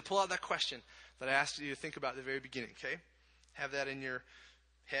 I want you to pull out that question that I asked you to think about at the very beginning. Okay? Have that in your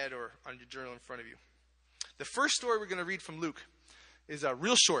head or on your journal in front of you. The first story we're going to read from Luke is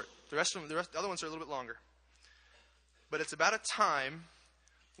real short. The other ones are a little bit longer. But it's about a time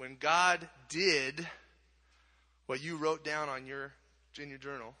when God did what you wrote down in your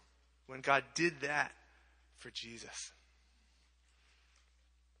journal. When God did that for Jesus.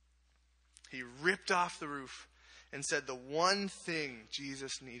 He ripped off the roof and said the one thing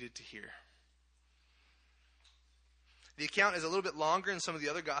Jesus needed to hear. The account is a little bit longer in some of the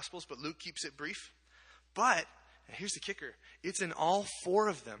other Gospels, but Luke keeps it brief. But, and here's the kicker, it's in all 4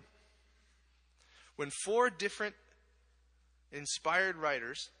 of them. When 4 different inspired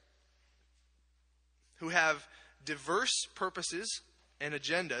writers who have diverse purposes and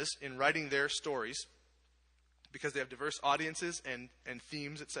agendas in writing their stories, because they have diverse audiences and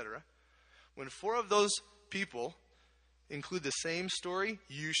themes, etc. When 4 of those people include the same story,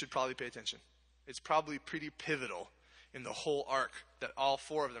 you should probably pay attention. It's probably pretty pivotal in the whole arc that all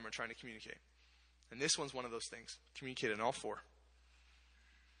 4 of them are trying to communicate. And this one's one of those things, communicated in all 4.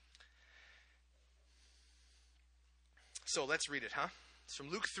 So let's read it, huh? It's from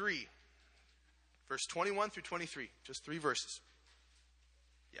Luke 3, verse 21 through 23. Just 3 verses.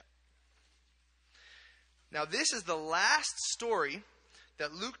 Yeah. Now this is the last story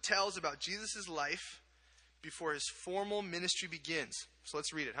that Luke tells about Jesus' life before his formal ministry begins. So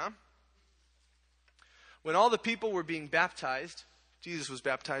let's read it, huh? When all the people were being baptized, Jesus was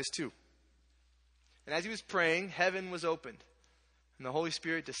baptized too. And as he was praying, heaven was opened, and the Holy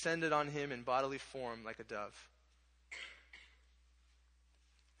Spirit descended on him in bodily form like a dove.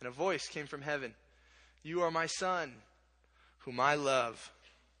 And a voice came from heaven, "You are my Son, whom I love.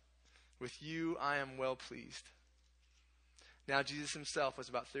 With you I am well pleased." Now Jesus himself was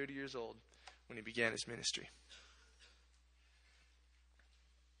about 30 years old when he began his ministry.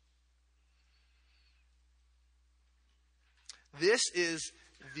 This is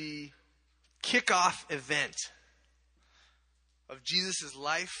the kickoff event of Jesus'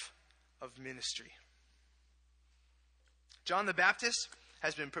 life of ministry. John the Baptist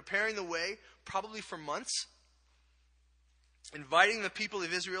has been preparing the way, probably for months, inviting the people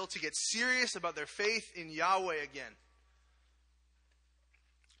of Israel to get serious about their faith in Yahweh again.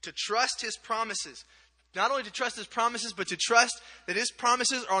 To trust his promises. Not only to trust his promises, but to trust that his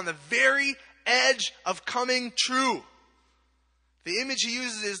promises are on the very edge of coming true. The image he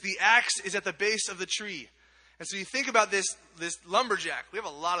uses is the axe is at the base of the tree. And so you think about this lumberjack. We have a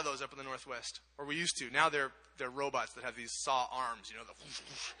lot of those up in the Northwest. Or we used to. Now they're robots that have these saw arms. You know,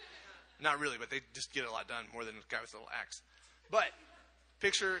 not really, but they just get a lot done more than a guy with a little axe. But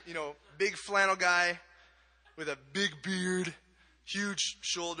picture, big flannel guy with a big beard, huge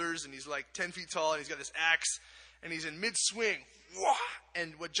shoulders, and he's like 10 feet tall, and he's got this axe, and he's in mid-swing.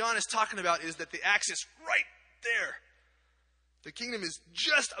 And what John is talking about is that the axe is right there. The kingdom is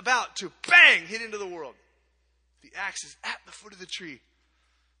just about to, bang, hit into the world. The axe is at the foot of the tree.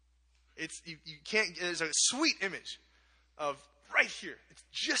 There's a sweet image of right here. It's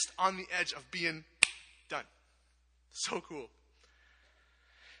just on the edge of being done. So cool.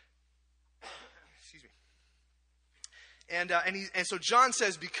 Excuse me. And so John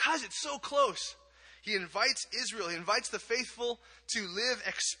says, because it's so close, he invites Israel, he invites the faithful to live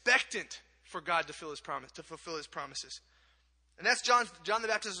expectant for God to fulfill his promises. And that's John the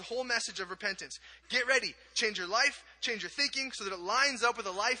Baptist's whole message of repentance. Get ready. Change your life. Change your thinking so that it lines up with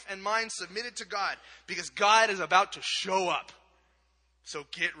a life and mind submitted to God. Because God is about to show up. So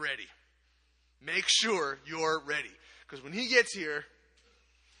get ready. Make sure you're ready. Because when he gets here,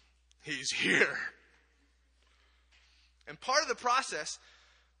 he's here. And part of the process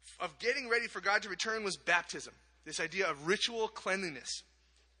of getting ready for God to return was baptism. This idea of ritual cleanliness.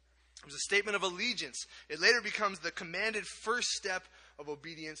 It was a statement of allegiance. It later becomes the commanded first step of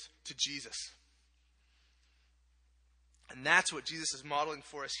obedience to Jesus. And that's what Jesus is modeling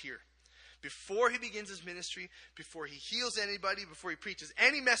for us here. Before he begins his ministry, before he heals anybody, before he preaches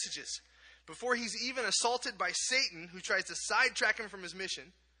any messages, before he's even assaulted by Satan, who tries to sidetrack him from his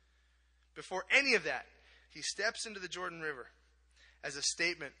mission, before any of that, he steps into the Jordan River as a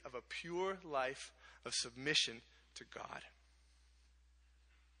statement of a pure life of submission to God.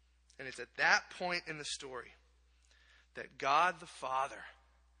 And it's at that point in the story that God the Father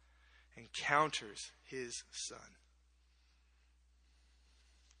encounters his Son.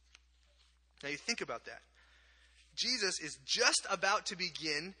 Now you think about that. Jesus is just about to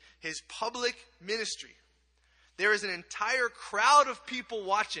begin his public ministry. There is an entire crowd of people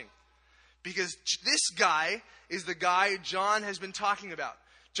watching because this guy is the guy John has been talking about.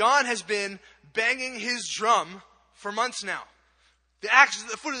 John has been banging his drum for months now. The axe is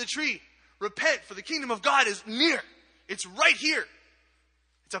at the foot of the tree. Repent, for the kingdom of God is near. It's right here.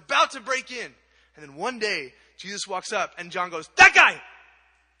 It's about to break in. And then one day, Jesus walks up and John goes, "That guy!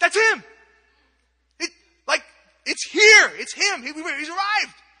 That's him! It's here! It's him! He's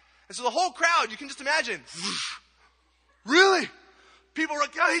arrived!" And so the whole crowd, you can just imagine. Really? People are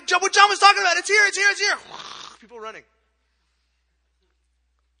like, what John was talking about. It's here, it's here, it's here. People running.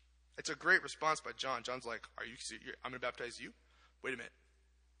 It's a great response by John. John's like, "Are you serious? I'm going to baptize you? Wait a minute.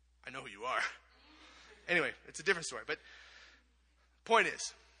 I know who you are." Anyway, it's a different story. But point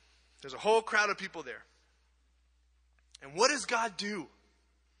is, there's a whole crowd of people there. And what does God do?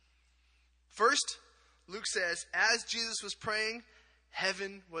 First, Luke says, as Jesus was praying,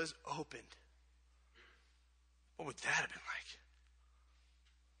 heaven was opened. What would that have been like?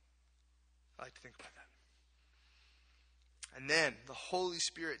 I like to think about that. And then the Holy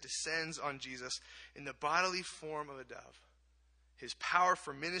Spirit descends on Jesus in the bodily form of a dove. His power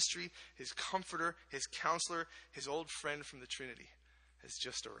for ministry, his comforter, his counselor, his old friend from the Trinity has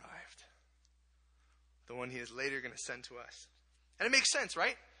just arrived. The one he is later going to send to us. And it makes sense,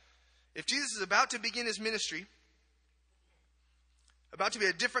 right? If Jesus is about to begin his ministry, about to be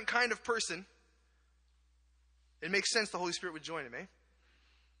a different kind of person, it makes sense the Holy Spirit would join him, eh?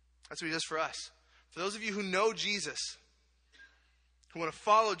 That's what he does for us. For those of you who know Jesus, who want to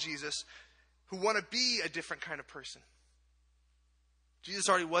follow Jesus, who want to be a different kind of person, Jesus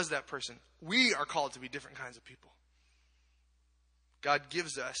already was that person. We are called to be different kinds of people. God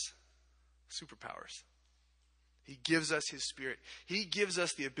gives us superpowers. He gives us his Spirit. He gives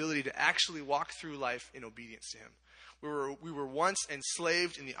us the ability to actually walk through life in obedience to him. We were once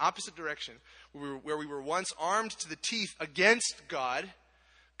enslaved in the opposite direction, where we were once armed to the teeth against God.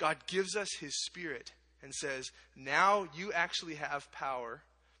 God gives us his Spirit and says, now you actually have power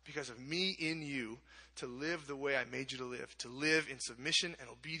because of me in you to live the way I made you to live in submission and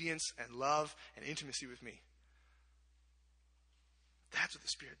obedience and love and intimacy with me. That's what the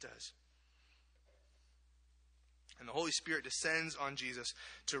Spirit does. And the Holy Spirit descends on Jesus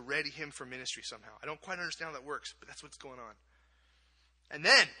to ready him for ministry somehow. I don't quite understand how that works, but that's what's going on. And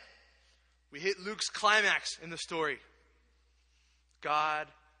then we hit Luke's climax in the story. God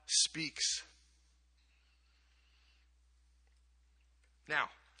speaks. Now,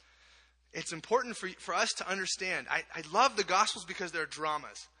 it's important for us to understand. I love the Gospels because they're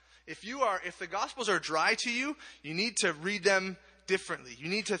dramas. If the Gospels are dry to you, you need to read them differently. You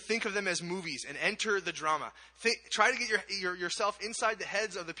need to think of them as movies and enter the drama. Try to get yourself inside the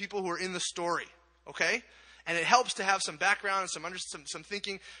heads of the people who are in the story. Okay? And it helps to have some background and some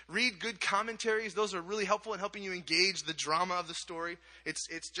thinking. Read good commentaries. Those are really helpful in helping you engage the drama of the story.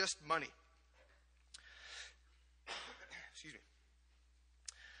 It's just money. Excuse me.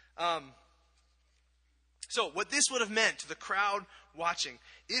 So what this would have meant to the crowd watching,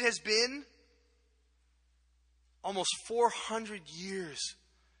 it has been almost 400 years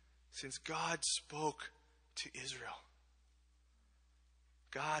since God spoke to Israel.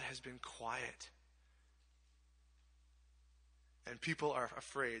 God has been quiet. And people are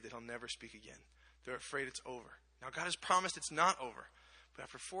afraid that he'll never speak again. They're afraid it's over. Now God has promised it's not over. But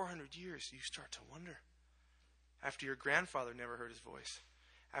after 400 years, you start to wonder. After your grandfather never heard his voice.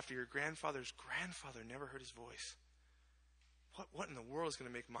 After your grandfather's grandfather never heard his voice. What in the world is going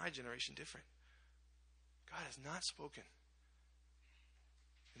to make my generation different? God has not spoken.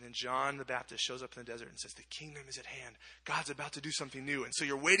 And then John the Baptist shows up in the desert and says, the kingdom is at hand. God's about to do something new. And so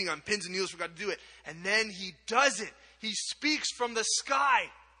you're waiting on pins and needles for God to do it. And then he does it. He speaks from the sky.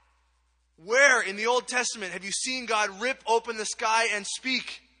 Where in the Old Testament have you seen God rip open the sky and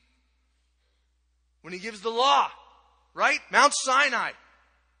speak? When he gives the law, right? Mount Sinai.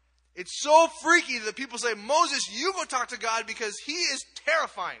 It's so freaky that people say, Moses, you go talk to God because he is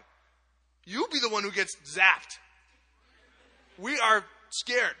terrifying. You be the one who gets zapped. We are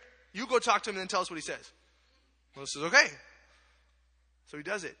scared. You go talk to him and then tell us what he says. Moses says, okay. So he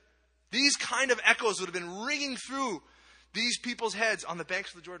does it. These kind of echoes would have been ringing through these people's heads on the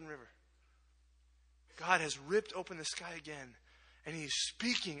banks of the Jordan River. God has ripped open the sky again, and he's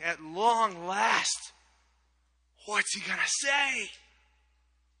speaking at long last. What's he going to say?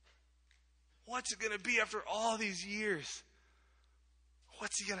 What's it going to be after all these years?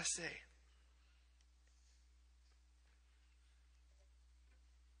 What's he going to say?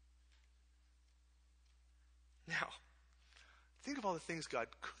 Now, think of all the things God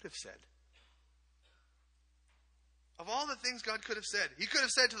could have said. Of all the things God could have said, he could have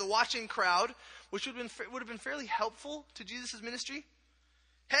said to the watching crowd, which would have been fairly helpful to Jesus' ministry,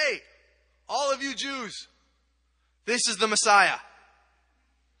 hey, all of you Jews, this is the Messiah.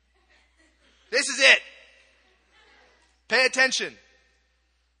 This is it. Pay attention.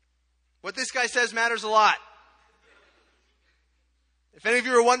 What this guy says matters a lot. If any of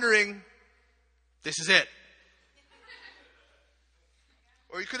you are wondering, this is it.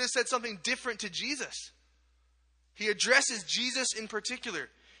 Or he could have said something different to Jesus. He addresses Jesus in particular.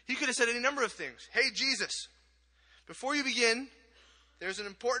 He could have said any number of things. Hey, Jesus, before you begin, there's an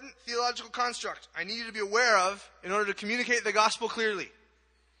important theological construct I need you to be aware of in order to communicate the gospel clearly.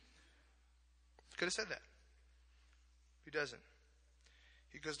 He could have said that. He doesn't.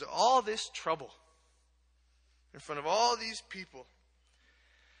 He goes to all this trouble in front of all these people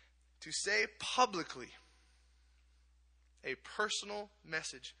to say publicly a personal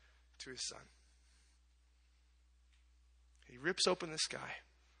message to his son. He rips open the sky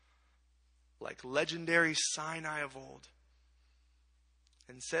like legendary Sinai of old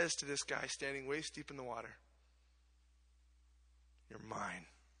and says to this guy standing waist deep in the water, you're mine.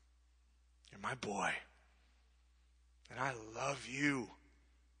 You're my boy. And I love you.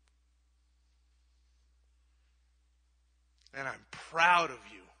 And I'm proud of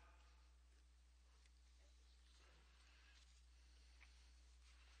you.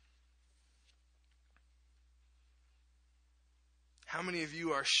 How many of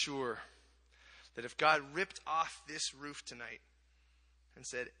you are sure that if God ripped off this roof tonight and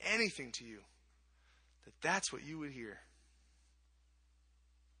said anything to you, that that's what you would hear?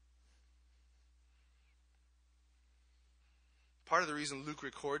 Part of the reason Luke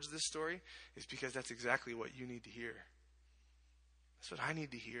records this story is because that's exactly what you need to hear. That's what I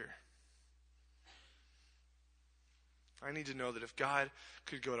need to hear. I need to know that if God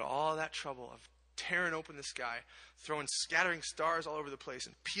could go to all that trouble of tearing open the sky, scattering stars all over the place,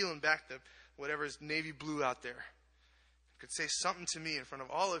 and peeling back the whatever's navy blue out there, could say something to me in front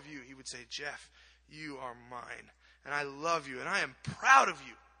of all of you, he would say, Geoff, you are mine, and I love you, and I am proud of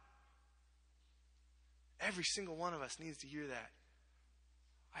you. Every single one of us needs to hear that.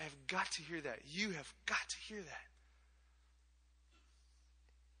 I have got to hear that. You have got to hear that.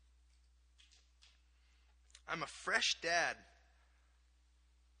 I'm a fresh dad.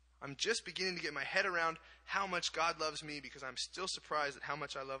 I'm just beginning to get my head around how much God loves me because I'm still surprised at how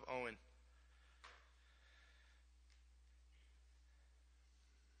much I love Owen.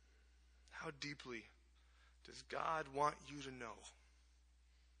 How deeply does God want you to know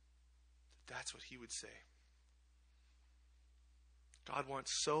that that's what he would say? God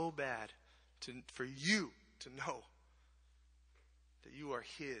wants so bad for you to know that you are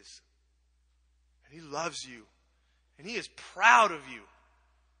his. And he loves you. And he is proud of you.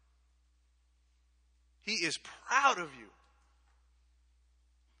 He is proud of you.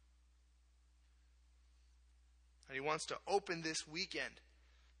 And he wants to open this weekend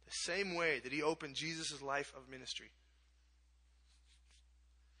the same way that he opened Jesus' life of ministry.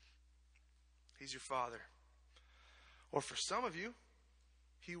 He's your father. Or for some of you,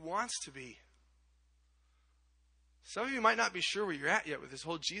 he wants to be. Some of you might not be sure where you're at yet with this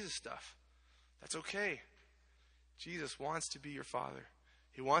whole Jesus stuff. That's okay. Jesus wants to be your father.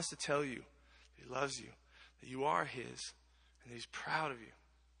 He wants to tell you that he loves you, that you are his, and that he's proud of you.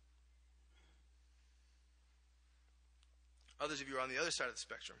 Others of you are on the other side of the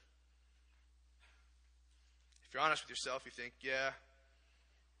spectrum. If you're honest with yourself, you think, yeah,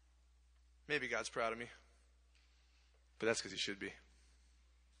 maybe God's proud of me. But that's because he should be.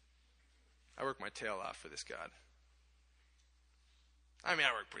 I work my tail off for this God. I mean,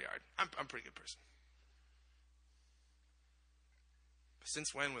 I work pretty hard. I'm a pretty good person. But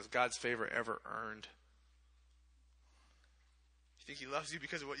since when was God's favor ever earned? You think he loves you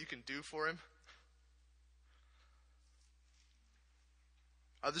because of what you can do for him?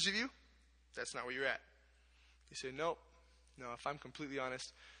 Others of you, that's not where you're at. You say, no, if I'm completely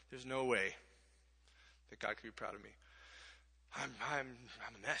honest, there's no way that God could be proud of me. I'm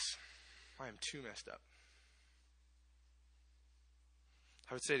a mess. I am too messed up.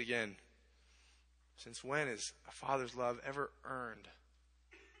 I would say it again. Since when is a father's love ever earned?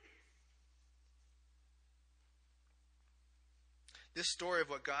 This story of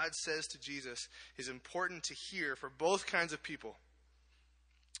what God says to Jesus is important to hear for both kinds of people.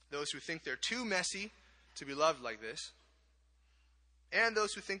 Those who think they're too messy to be loved like this, and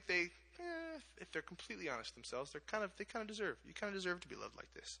those who think if they're completely honest with themselves, you kind of deserve to be loved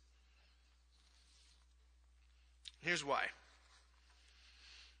like this. Here's why.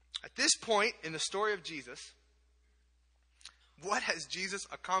 At this point in the story of Jesus, what has Jesus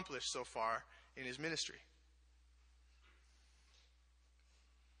accomplished so far in his ministry?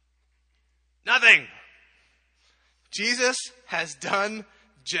 Nothing. Jesus has done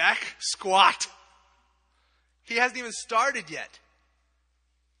jack squat. He hasn't even started yet.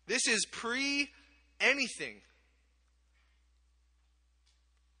 This is pre-anything.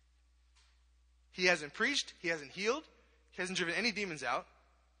 He hasn't preached. He hasn't healed. He hasn't driven any demons out.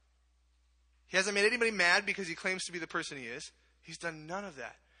 He hasn't made anybody mad because he claims to be the person he is. He's done none of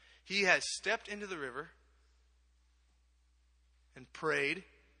that. He has stepped into the river and prayed,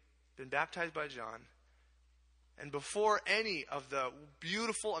 been baptized by John, and before any of the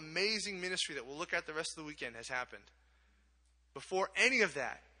beautiful, amazing ministry that we'll look at the rest of the weekend has happened, before any of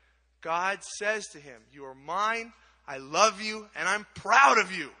that, God says to him, "You are mine, I love you, and I'm proud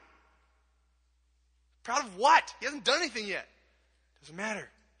of you." Proud of what? He hasn't done anything yet. Doesn't matter.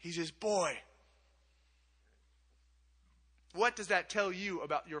 He's his boy. What does that tell you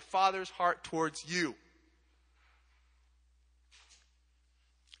about your Father's heart towards you?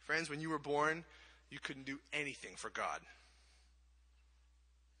 Friends, when you were born, you couldn't do anything for God.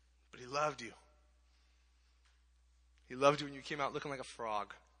 But he loved you. He loved you when you came out looking like a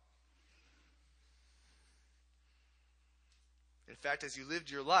frog. In fact, as you lived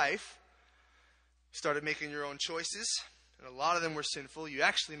your life, started making your own choices, and a lot of them were sinful, you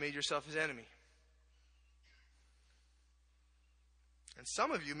actually made yourself his enemy. And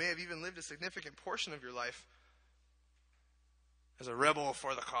some of you may have even lived a significant portion of your life as a rebel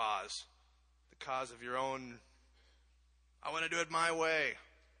for the cause of your own, I want to do it my way.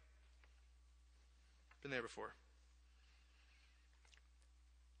 Been there before.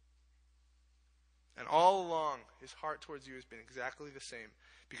 And all along, his heart towards you has been exactly the same.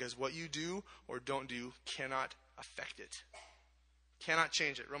 Because what you do or don't do cannot affect it. Cannot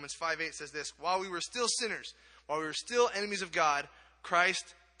change it. Romans 5:8 says this, "While we were still sinners, while we were still enemies of God,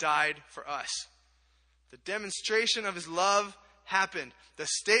 Christ died for us." The demonstration of his love happened. The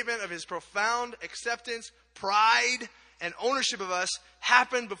statement of his profound acceptance, pride, and ownership of us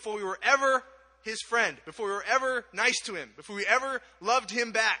happened before we were ever his friend, before we were ever nice to him, before we ever loved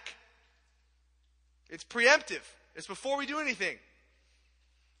him back. It's preemptive. It's before we do anything.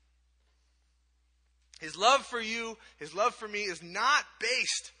 His love for you, his love for me is not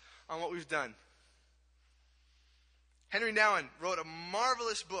based on what we've done. Henry Nouwen wrote a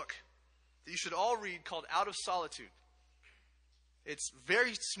marvelous book that you should all read called Out of Solitude. It's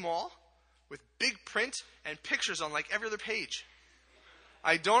very small, with big print and pictures on like every other page.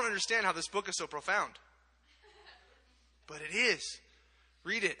 I don't understand how this book is so profound. But it is.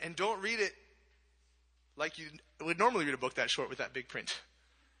 Read it, and don't read it like you would normally read a book that short with that big print.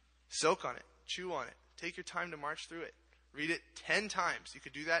 Soak on it. Chew on it. Take your time to march through it. Read it 10 times. You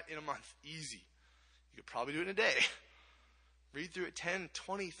could do that in a month. Easy. You could probably do it in a day. Read through it 10,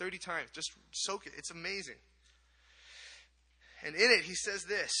 20, 30 times. Just soak it. It's amazing. And in it, he says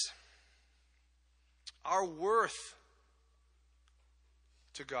this: our worth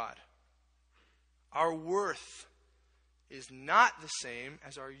to God, our worth is not the same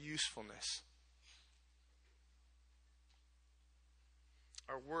as our usefulness.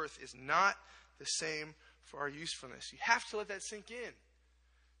 Our worth is not the same for our usefulness. You have to let that sink in.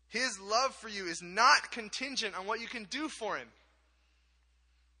 His love for you is not contingent on what you can do for him.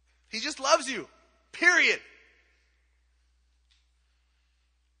 He just loves you. Period.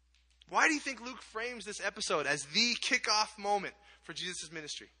 Why do you think Luke frames this episode as the kickoff moment for Jesus'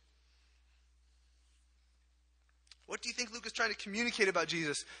 ministry? What do you think Luke is trying to communicate about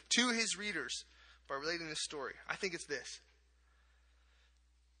Jesus to his readers by relating this story? I think it's this.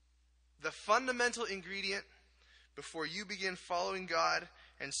 The fundamental ingredient before you begin following God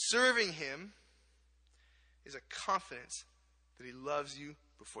and serving him is a confidence that he loves you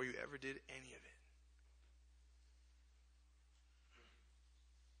before you ever did any of it.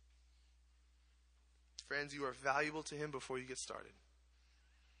 Friends, you are valuable to him before you get started.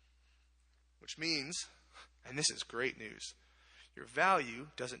 Which means, and this is great news, your value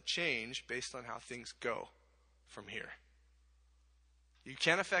doesn't change based on how things go from here. You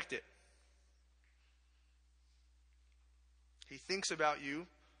can't affect it. He thinks about you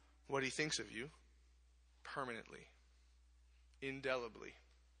what he thinks of you. permanently, indelibly.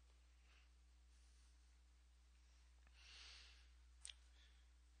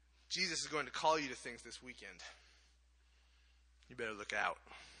 Jesus is going to call you to things this weekend. You better look out.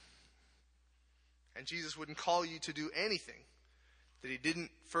 And Jesus wouldn't call you to do anything that he didn't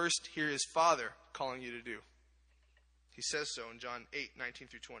first hear his Father calling you to do. He says so in John 8:19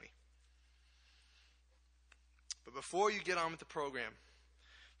 through 20. But before you get on with the program,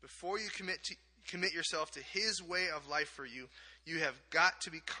 before you commit yourself to his way of life for you, you have got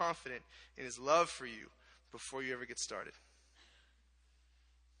to be confident in his love for you before you ever get started.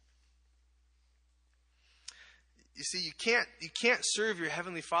 You see, you can't serve your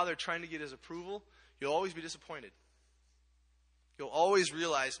Heavenly Father trying to get his approval. You'll always be disappointed. You'll always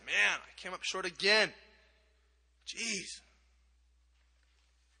realize, man, I came up short again. Jeez.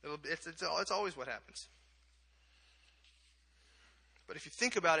 It's always what happens. But if you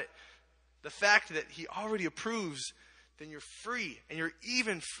think about it, the fact that he already approves, then you're free. And you're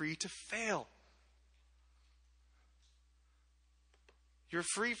even free to fail. You're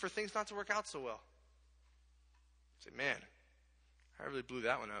free for things not to work out so well. Say, man, I really blew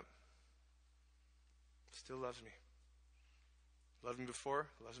that one up. Still loves me. Loved me before,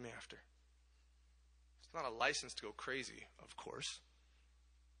 loves me after. It's not a license to go crazy, of course.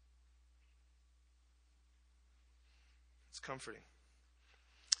 It's comforting.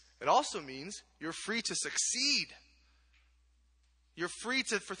 It also means you're free to succeed. You're free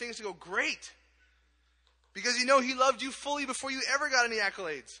for things to go great. Because you know he loved you fully before you ever got any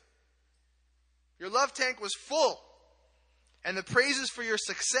accolades. Your love tank was full. And the praises for your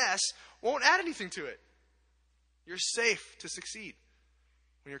success won't add anything to it. You're safe to succeed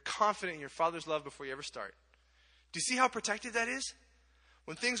when you're confident in your Father's love before you ever start. Do you see how protected that is?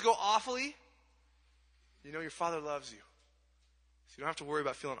 When things go awfully, you know your Father loves you. So you don't have to worry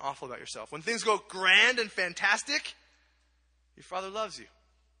about feeling awful about yourself. When things go grand and fantastic, your Father loves you.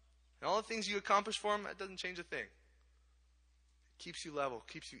 And all the things you accomplish for him, that doesn't change a thing. It keeps you level,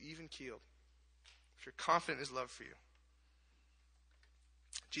 keeps you even-keeled. If you're confident in his love for you.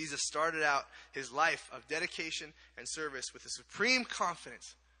 Jesus started out his life of dedication and service with a supreme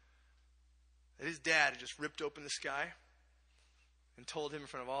confidence that his dad had just ripped open the sky and told him in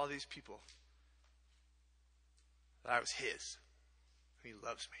front of all these people that I was his. And he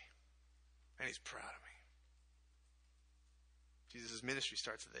loves me. And he's proud of me. Jesus' ministry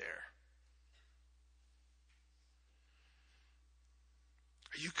starts there.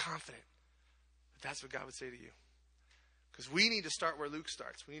 Are you confident that that's what God would say to you? Because we need to start where Luke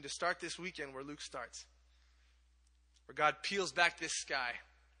starts. We need to start this weekend where Luke starts. Where God peels back this sky.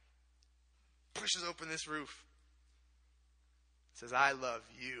 Pushes open this roof. Says, I love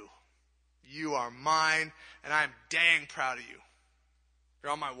you. You are mine, and I'm dang proud of you.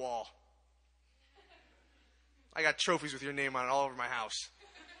 You're on my wall. I got trophies with your name on it all over my house.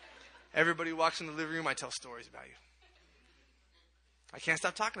 Everybody walks in the living room, I tell stories about you. I can't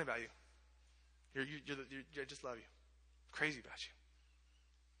stop talking about you. I just love you. Crazy about you.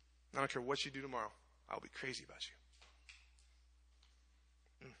 I don't care what you do tomorrow. I'll be crazy about you.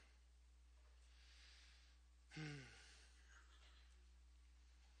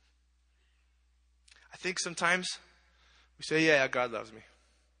 I think sometimes we say, yeah, God loves me.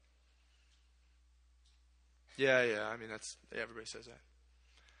 Yeah, I mean, everybody says that.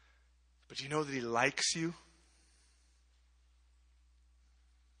 But do you know that he likes you?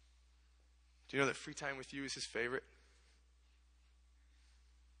 Do you know that free time with you is his favorite?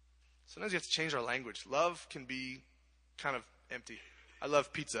 Sometimes we have to change our language. Love can be kind of empty. I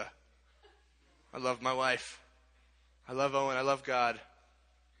love pizza. I love my wife. I love Owen. I love God.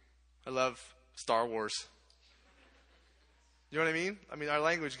 I love Star Wars. You know what I mean? I mean, our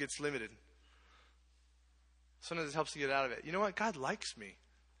language gets limited. Sometimes it helps to get out of it. You know what? God likes me.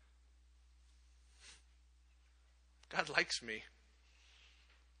 God likes me.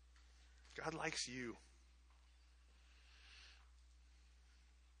 God likes you.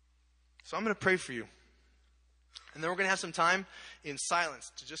 So I'm going to pray for you. And then we're going to have some time in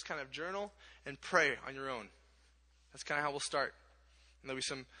silence to just kind of journal and pray on your own. That's kind of how we'll start. And there'll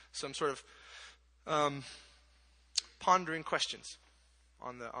be some sort of pondering questions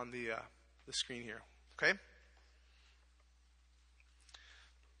on the screen here. Okay?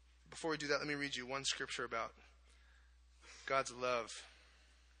 Before we do that, let me read you one scripture about God's love.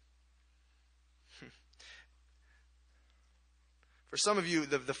 For some of you,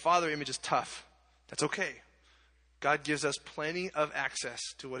 the father image is tough. That's okay. God gives us plenty of access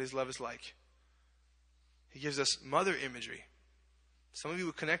to what his love is like. He gives us mother imagery. Some of you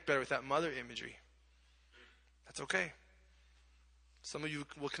will connect better with that mother imagery. That's okay. Some of you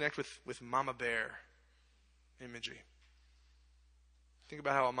will connect with Mama Bear. imagery. Think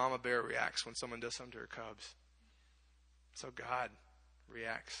about how a mama bear reacts when someone does something to her cubs. So God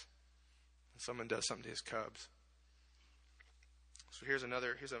reacts when someone does something to his cubs. So here's a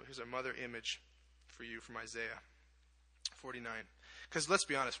mother image for you from Isaiah 49. Because let's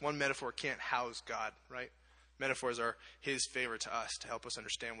be honest, one metaphor can't house God, right? Metaphors are his favor to us to help us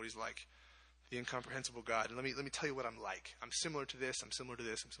understand what he's like. The incomprehensible God. And let me tell you what I'm like. I'm similar to this, I'm similar to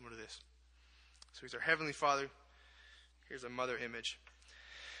this, I'm similar to this. So he's our heavenly Father. Here's a mother image.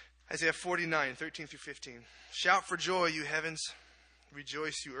 Isaiah 49, 13 through 15. Shout for joy, you heavens.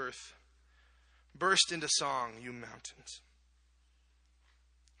 Rejoice, you earth. Burst into song, you mountains.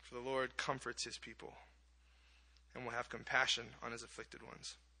 For the Lord comforts his people and will have compassion on his afflicted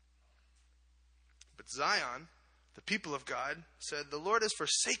ones. But Zion, the people of God, said, the Lord has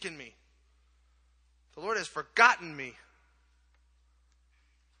forsaken me. The Lord has forgotten me.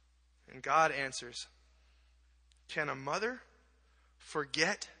 And God answers, can a mother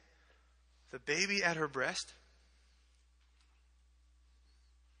forget the baby at her breast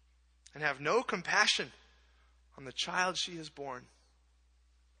and have no compassion on the child she has born?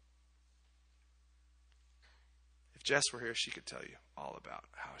 If Jess were here, she could tell you all about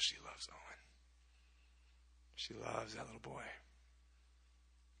how she loves Owen. She loves that little boy.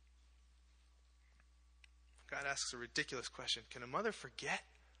 God asks a ridiculous question. Can a mother forget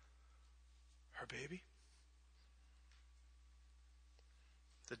her baby?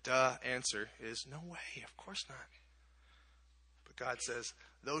 The duh answer is no way, of course not. But God says,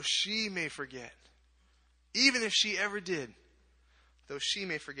 though she may forget, even if she ever did, though she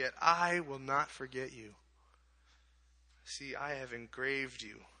may forget, I will not forget you. See, I have engraved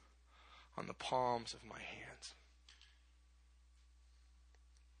you on the palms of my hands.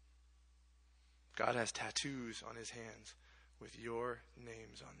 God has tattoos on his hands with your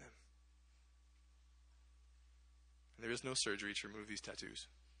names on them. And there is no surgery to remove these tattoos.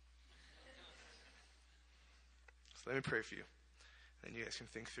 So let me pray for you. And you guys can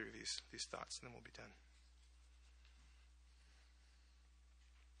think through these thoughts, and then we'll be done.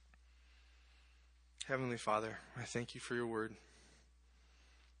 Heavenly Father, I thank you for your word.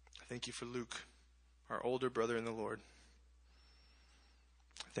 I thank you for Luke, our older brother in the Lord.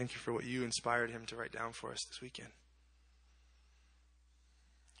 I thank you for what you inspired him to write down for us this weekend.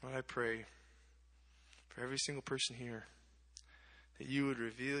 Lord, I pray for every single person here that you would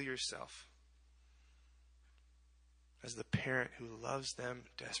reveal yourself as the parent who loves them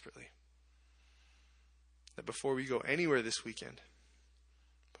desperately. That before we go anywhere this weekend,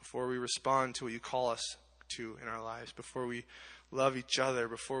 before we respond to what you call us to in our lives, before we love each other,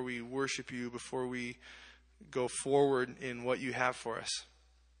 before we worship you, before we go forward in what you have for us,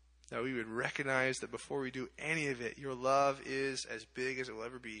 that we would recognize that before we do any of it, your love is as big as it will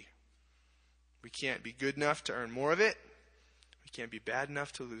ever be. We can't be good enough to earn more of it. We can't be bad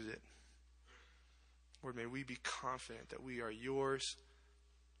enough to lose it. Lord, may we be confident that we are yours,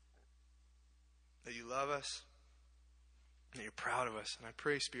 that you love us, that you're proud of us. And I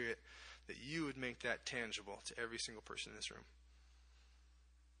pray, Spirit, that you would make that tangible to every single person in this room.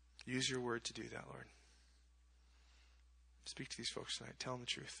 Use your word to do that, Lord. Speak to these folks tonight. Tell them the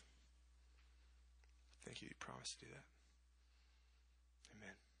truth. Thank you. You promised to do that.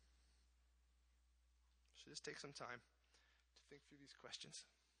 Amen. So just take some time to think through these questions.